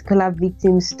one particular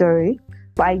victim's story,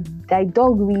 but I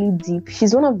dug really deep.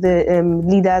 She's one of the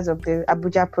leaders of the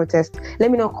Abuja protest.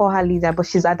 Let me not call her leader, but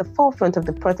she's at the forefront of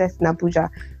the protest in Abuja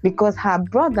because her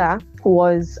brother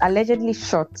was allegedly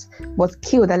shot, was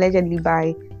killed allegedly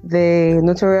by the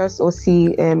notorious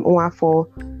OC Onwafo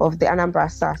of the Anambra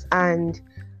SARS. And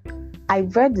I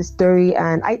read the story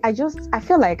and I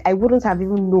feel like I wouldn't have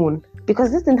even known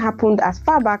because this thing happened as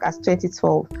far back as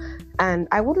 2012 and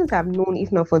I wouldn't have known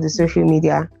if not for the social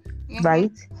media,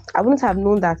 right? I wouldn't have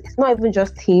known that it's not even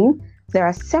just him. There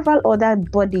are several other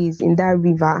bodies in that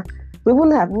river. We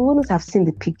wouldn't have seen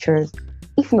the pictures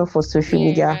if not for social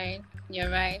media. Right. You're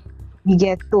right. You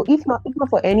get, so if not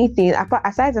for anything,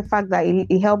 aside the fact that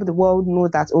it helped the world know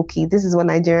that okay, this is what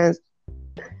Nigerians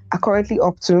are currently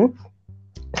up to.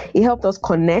 It helped us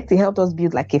connect. It helped us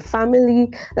build like a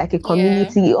family, like a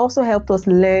community. It also helped us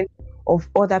learn of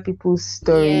other people's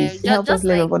stories. It helped us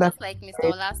learn of other. Just like Mr.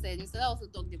 Ola said, Mr. Ola also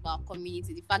talked about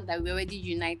community, the fact that we already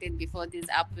united before this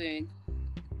happened.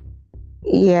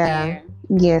 Yeah.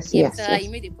 Yes. Mr. Ola, you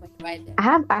made a point right there.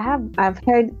 I've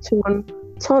heard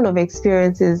ton of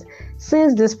experiences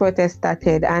since this protest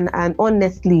started, and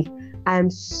honestly, I'm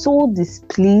so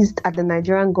displeased at the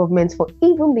Nigerian government for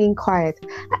even being quiet.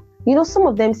 You know, some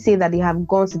of them say that they have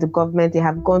gone to the government, they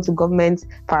have gone to government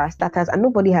parastatals, and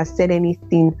nobody has said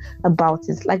anything about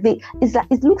it. Like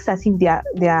it looks as if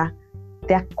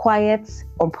they're quiet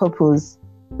on purpose,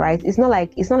 right? It's not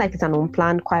like it's an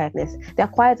unplanned quietness. They're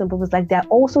quiet on purpose. Like they're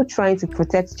also trying to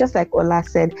protect, just like Ola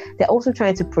said, they're also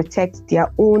trying to protect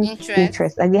their own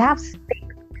interests. Like they have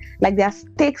like their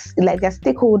stakes, like they're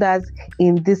stakeholders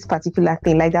in this particular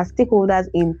thing, like they're stakeholders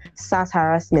in SARS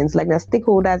harassments, like they're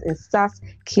stakeholders in SARS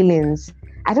killings.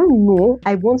 I don't know.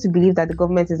 I want to believe that the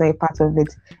government is not a part of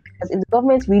it. Because if the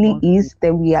government really is,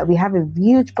 then we have a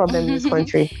huge problem in this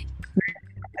country.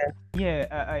 Yeah,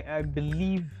 I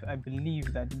believe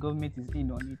that the government is in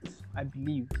on it. I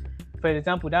believe. For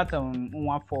example, that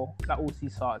that OC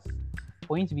SARS,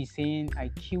 for him to be saying I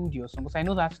killed your son, because I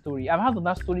know that story. I've heard of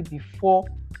that story before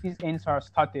this NSAR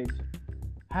started.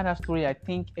 I had that story I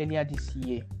think earlier this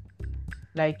year.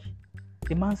 Like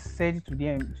the man said to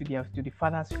the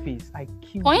father's face, I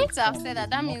killed. For him to have said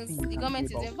that means the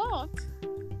government is involved.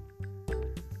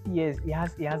 Yes, he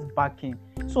has backing.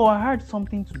 So I heard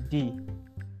something today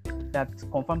that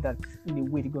confirmed that in a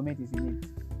way the government is in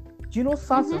it. Do you know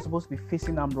SARS is supposed to be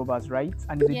facing armed robbers, right?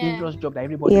 And it's a dangerous job that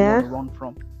everybody wants to run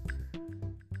from.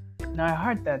 Now I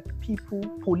heard that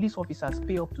police officers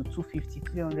pay up to 250,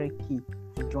 300k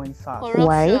to join SARS. Corruption.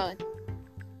 Why?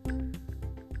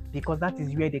 Because that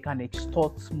is where they can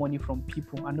extort money from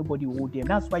people and nobody will hold them.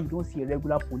 That's why you don't see a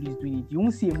regular police doing it. You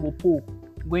won't see a mopo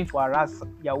going to harass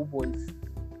Yahoo boys.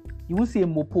 You won't see a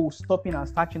mopo stopping and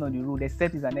starting on the road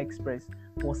except it's an express.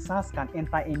 But SARS can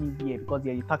enter anywhere because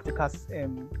they're a tactical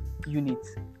unit.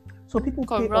 So people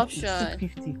pay up to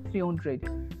 250,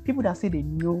 300. People that say they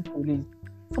know police.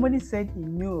 Somebody said he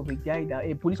knew of a guy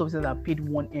a police officer that paid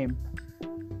 1M,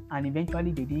 and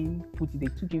eventually they didn't put it. They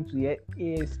took him to the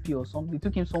ASP or something. They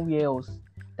took him somewhere else.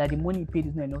 That the money he paid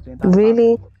is not enough to enter.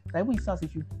 Really? Like when it starts,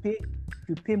 if you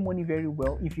pay money very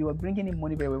well, if you are bringing in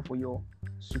money very well for your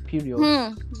superiors,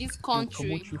 this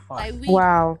country. you fast.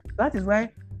 Wow. That is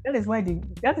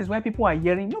why people are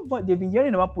hearing. But they've been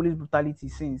hearing about police brutality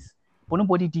since, but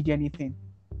nobody did anything.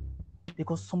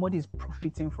 Because somebody is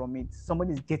profiting from it.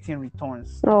 Somebody is getting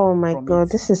returns. Oh my God,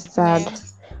 this is sad.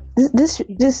 Yeah. This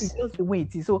is just the way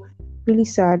it is. So really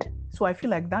sad. So I feel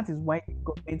like that is why the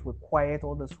government were quiet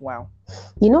all this while.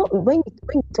 You know, when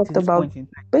you talked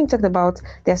about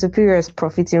their superiors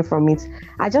profiting from it,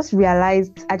 I just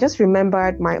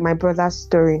remembered my brother's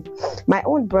story. My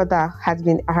own brother has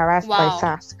been harassed by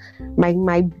SARS.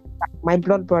 My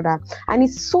blood brother, and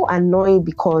it's so annoying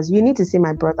because you need to see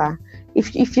my brother.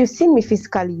 If you've seen me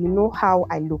physically, you know how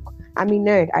I look. I'm a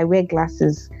nerd. I wear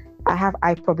glasses. I have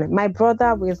eye problem. My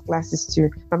brother wears glasses too.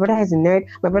 My brother is a nerd.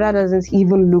 My brother doesn't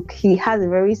even look. He has a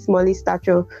very small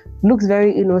stature, looks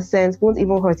very innocent, won't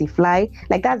even hurt a fly.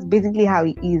 Like that's basically how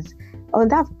he is. On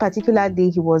that particular day,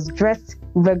 he was dressed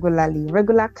regularly,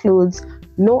 regular clothes,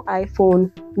 no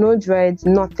iPhone, no dreads,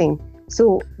 nothing.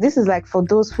 So this is like for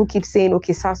those who keep saying,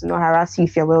 okay, SARS will not harass you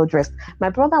if you're well dressed. My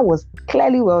brother was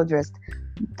clearly well dressed,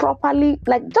 properly,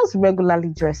 like just regularly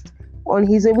dressed, on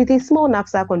his way with a small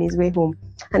knapsack on his way home.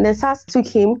 And then SARS took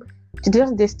him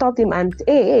they stopped him and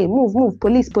hey, move,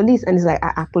 police, and he's like,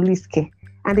 police care.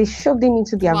 And they shoved him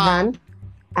into their van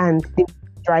and they were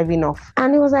driving off.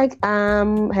 And he was like,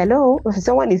 hello,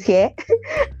 someone is here.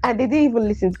 And they didn't even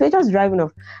listen. They're just driving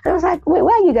off. And I was like, wait,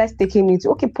 where are you guys taking me to?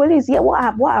 Okay, police, yeah, what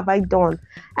have I done?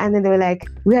 And then they were like,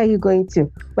 where are you going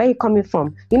to? Where are you coming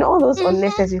from? You know, all those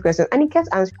unnecessary questions. And he kept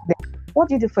answering them. What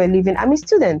do you do for a living? I'm a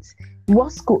student.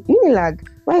 What school? Unilag.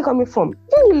 Where are you coming from?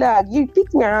 Unilag. You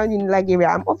picked me around Unilag area.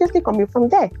 I'm obviously coming from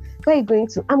there. Where are you going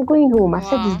to? I'm going home. I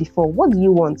said this before. What do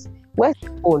you want? Where's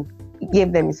your phone? He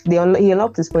gave them. He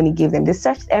unlocked his phone. He gave them. They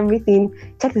searched everything,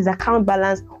 checked his account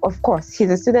balance. Of course, he's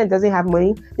a student, doesn't have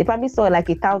money. They probably saw like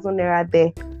 1,000 naira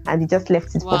there, and they just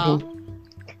left it for him.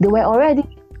 They were already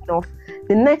off.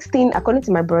 The next thing, according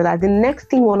to my brother,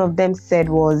 one of them said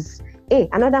was, "Hey,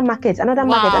 another market,"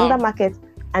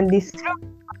 and they threw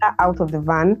out of the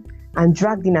van and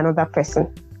dragged in another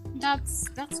person. That's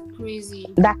crazy.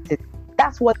 That's it.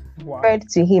 That's what referred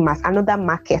to him as another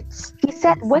market. He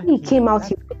said when he came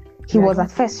out, he was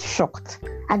at first shocked,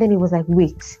 and then he was like,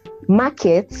 "Wait,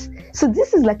 markets. So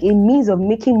this is like a means of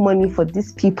making money for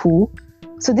these people.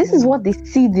 So this is what they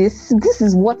see. This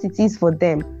is what it is for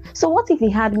them. So what if he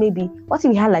had like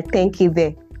 10k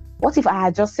there? What if I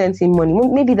had just sent him money?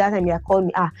 Maybe that time he had called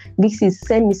me, Vixie,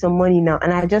 send me some money now,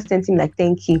 and I just sent him like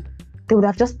 10k. They would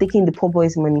have just taken the poor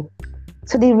boy's money.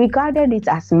 So they regard it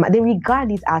as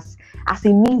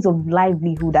a means of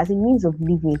livelihood, as a means of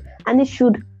living, and it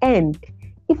should end,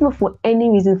 if not for any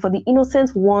reason, for the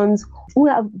innocent ones who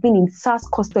have been in SARS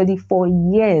custody for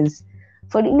years,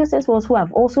 for the innocent ones who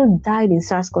have also died in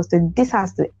SARS custody. This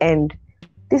has to end.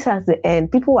 This has to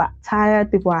end. People are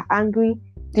tired. People are angry.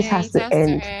 This has to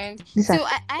end.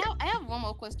 I have one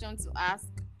more question to ask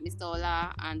Mr.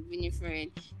 Ola and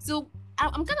Winifred. So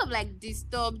I'm kind of like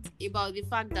disturbed about the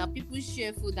fact that people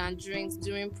share food and drinks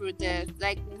during protests.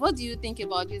 Like, what do you think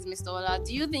about this, Mr. Ola?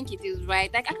 Do you think it is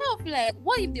right? Like, I kind of feel like,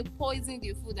 what if they poisoned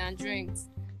your food and drinks?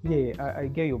 Yeah, I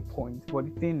get your point.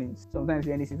 But the thing is, sometimes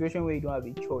you're in a situation where you don't have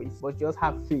a choice, but just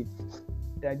have faith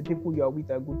that the people you are with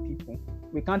are good people.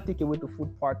 We can't take away the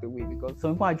food part away, because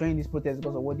some people are joining this protest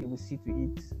because of what they will see to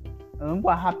eat. And some people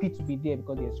are happy to be there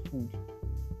because there's food.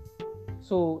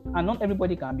 So, and not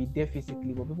everybody can be there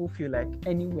physically, but people feel like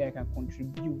anywhere I can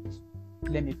contribute,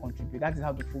 let me contribute. That is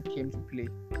how the food came to play.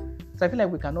 So I feel like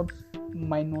we cannot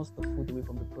minus the food away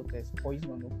from the protest,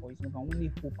 poison or no poison. We can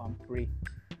only hope and pray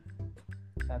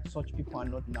that such people are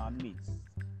not in our midst.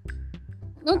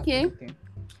 Okay.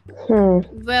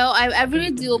 Well, I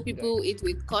really do hope people eat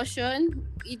with caution,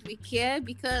 eat with care,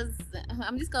 because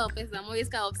I'm this kind of person. I'm always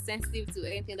kind of sensitive to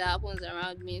anything that happens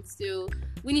around me. So,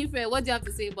 Winifred, what do you have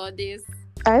to say about this?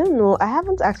 I don't know. I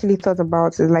haven't actually thought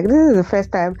about it. Like, this is the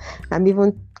first time I'm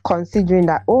even considering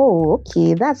that. Oh,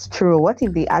 okay, that's true. What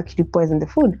if they actually poison the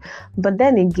food? But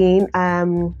then again,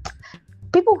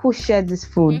 people who share this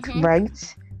food,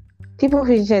 right? People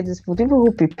who share this food, people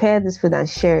who prepare this food and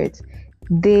share it,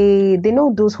 they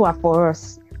know those who are for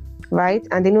us, right?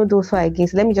 And they know those who are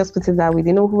against. Let me just put it that way.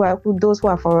 They know those who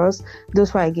are for us,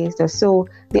 those who are against us. So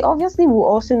they obviously will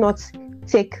also not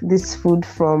take this food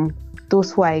from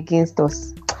those who are against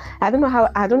us. I don't know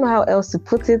how else to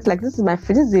put it. Like, this is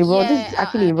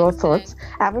actually a raw thought.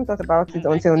 I haven't thought about it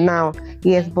until now.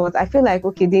 Yes, but I feel like,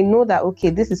 okay, they know that, okay,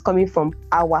 this is coming from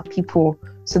our people.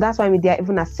 So that's why they are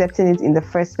even accepting it in the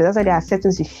first place. That's why they are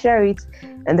accepting to share it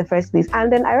in the first place.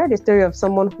 And then I read a story of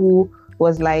someone who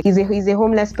was like, he's a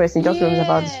homeless person, just roams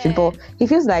about the street, but he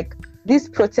feels like this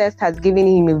protest has given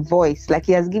him a voice, like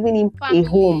he has given him a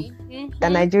home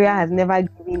that Nigeria has never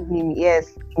given him,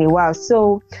 yes, in a while.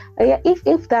 So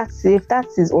if that's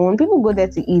his own, people go there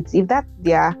to eat. If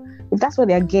that's what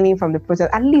they are gaining from the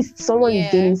protest, at least someone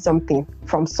is gaining something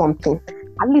from something.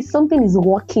 At least something is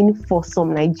working for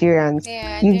some Nigerians.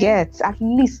 You get, at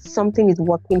least something is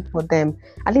working for them.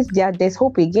 At least there's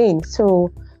hope again.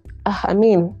 So I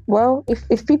mean, well,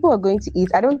 if people are going to eat,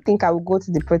 I don't think I will go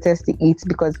to the protest to eat,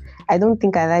 because I don't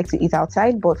think I like to eat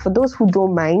outside. But for those who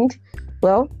don't mind,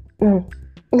 well,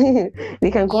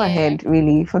 they can go ahead,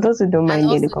 really. For those who don't mind,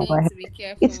 they can go ahead.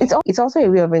 It's also a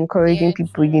way of encouraging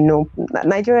people, you know.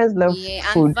 Nigerians love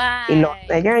food a lot.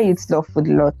 Nigerian youths love food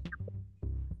a lot.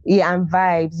 Yeah, and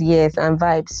vibes, yes, and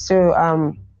vibes. So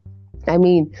I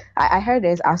mean, I heard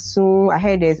there's Asun, I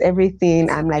heard there's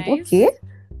everything. I'm like, okay,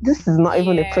 this is not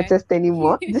even a protest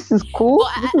anymore. This is cool.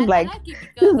 This is like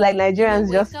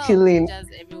Nigerians just chilling.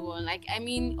 Everyone, like, I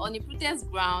mean, on a protest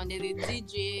ground, there's a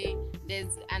DJ,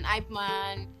 there's an hype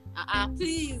man.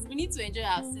 Please, we need to enjoy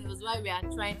ourselves while we are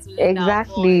trying to let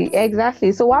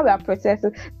exactly. So while we are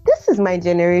protesting, this is my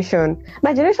generation.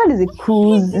 My generation is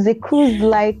a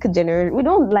cruise-like generation. We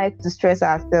don't like to stress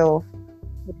ourselves.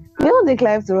 We don't take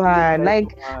life too hard.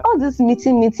 Like, all this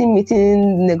meeting,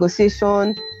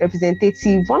 negotiation,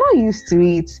 representative, we're not used to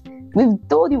it. We've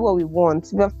told you what we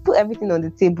want. We have put everything on the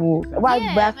table. While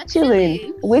we're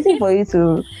chilling, waiting for you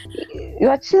to. You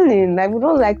are chilling. Like, we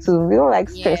don't like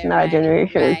stressing our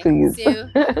generation, please. So,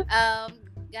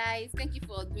 guys, thank you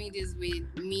for doing this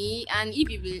with me. And if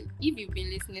you've been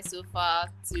listening so far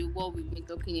to what we've been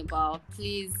talking about,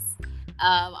 please,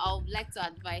 I would like to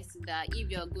advise you that if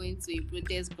you're going to a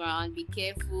protest ground, be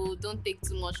careful. Don't take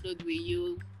too much load with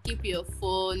you. Keep your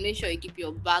phone. Make sure you keep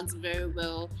your bags very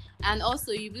well. And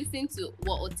also, you've listened to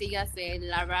what Ortega said,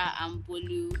 Lara and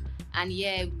Bolu. And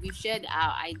yeah, we've shared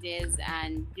our ideas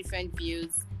and different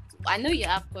views. I know you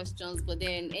have questions, but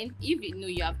then if you know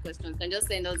you have questions, you can just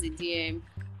send us a DM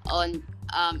on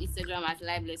Instagram at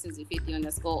live lessons with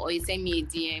Faith_, or you send me a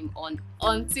DM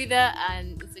on Twitter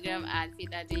and Instagram at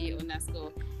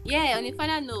Faith_. Yeah, on a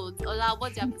final note, Ola,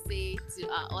 what do you have to say to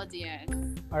our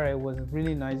audience? All right, it was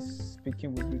really nice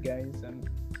speaking with you guys and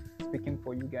speaking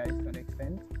for you guys to an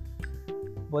extent.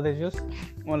 But there's just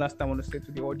one last time I want to say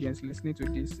to the audience listening to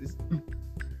this is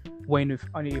when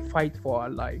on a fight for our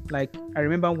life. Like I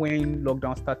remember when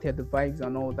lockdown started, the vibes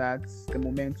and all that, the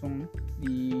momentum,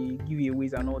 the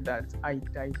giveaways and all that, I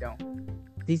died down.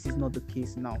 This is not the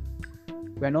case now.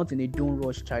 We are not in a don't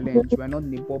rush challenge. We are not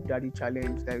in a Bob Daddy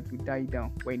challenge that we die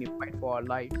down. We're in a fight for our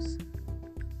lives.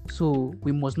 So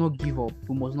we must not give up.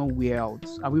 We must not wear out.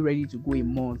 Are we ready to go a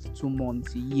month, 2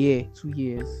 months, a year, 2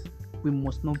 years? We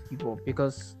must not give up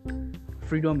because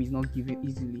freedom is not given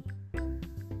easily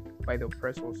by the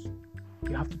oppressors.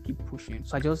 You have to keep pushing.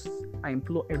 So I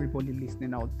implore everybody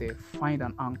listening out there, find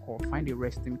an anchor, find a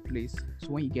resting place. So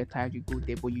when you get tired, you go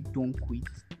there, but you don't quit.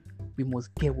 We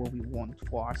must get what we want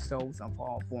for ourselves and for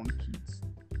our born kids.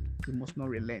 We must not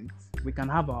relent. We can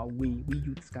have our way. We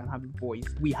youths can have a voice.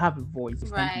 We have a voice. It's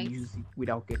time to use it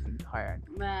without getting tired.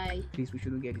 Right. Please, we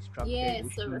shouldn't get distracted. Yeah, we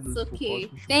so shouldn't that's lose okay.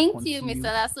 focus. Thank you, Mr.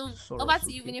 Lasso. Over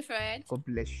to you, Winifred. God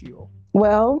bless you all.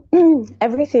 Well,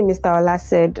 everything Mr. Ola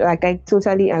said, like I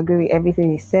totally agree with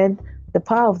everything he said. The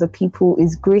power of the people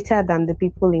is greater than the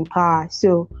people in power.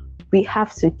 So we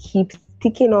have to keep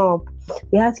speaking up.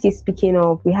 We have to keep speaking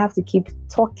up. We have to keep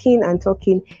talking and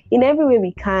talking in every way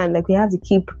we can. Like we have to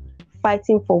keep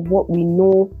fighting for what we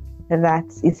know that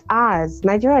is ours.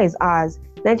 Nigeria is ours.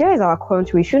 Nigeria is our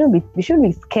country. We shouldn't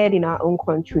be scared in our own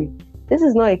country. This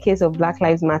is not a case of Black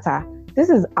Lives Matter. This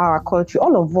is our country.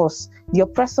 All of us, the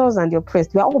oppressors and the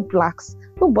oppressed, we are all blacks.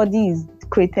 Nobody is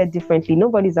created differently.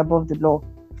 Nobody is above the law.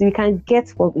 So we can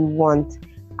get what we want.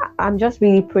 I'm just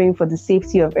really praying for the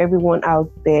safety of everyone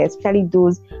out there, especially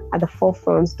those at the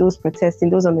forefront, those protesting,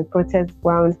 those on the protest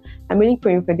grounds. I'm really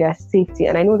praying for their safety.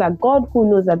 And I know that God, who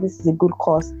knows that this is a good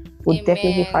cause, will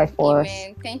definitely fight for us.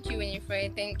 Thank you,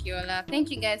 Winifred. Thank you, Ola.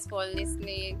 Thank you guys for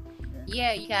listening.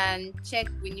 Yeah, you can check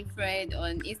Winifred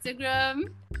on Instagram.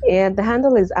 Yeah, the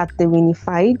handle is at the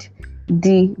Winified.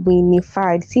 The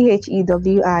Winified.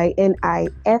 CHEWINIFIED.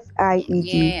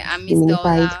 Yeah, I'm Mr.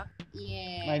 Ola.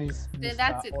 Yeah. So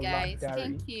that's it, guys.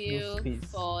 Thank you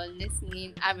for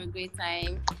listening. Have a great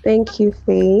time. Thank you,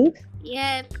 Faith.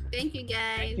 Yeah, thank you,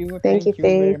 guys. Thank you Faith.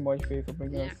 very much, Faith, for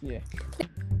bringing us here.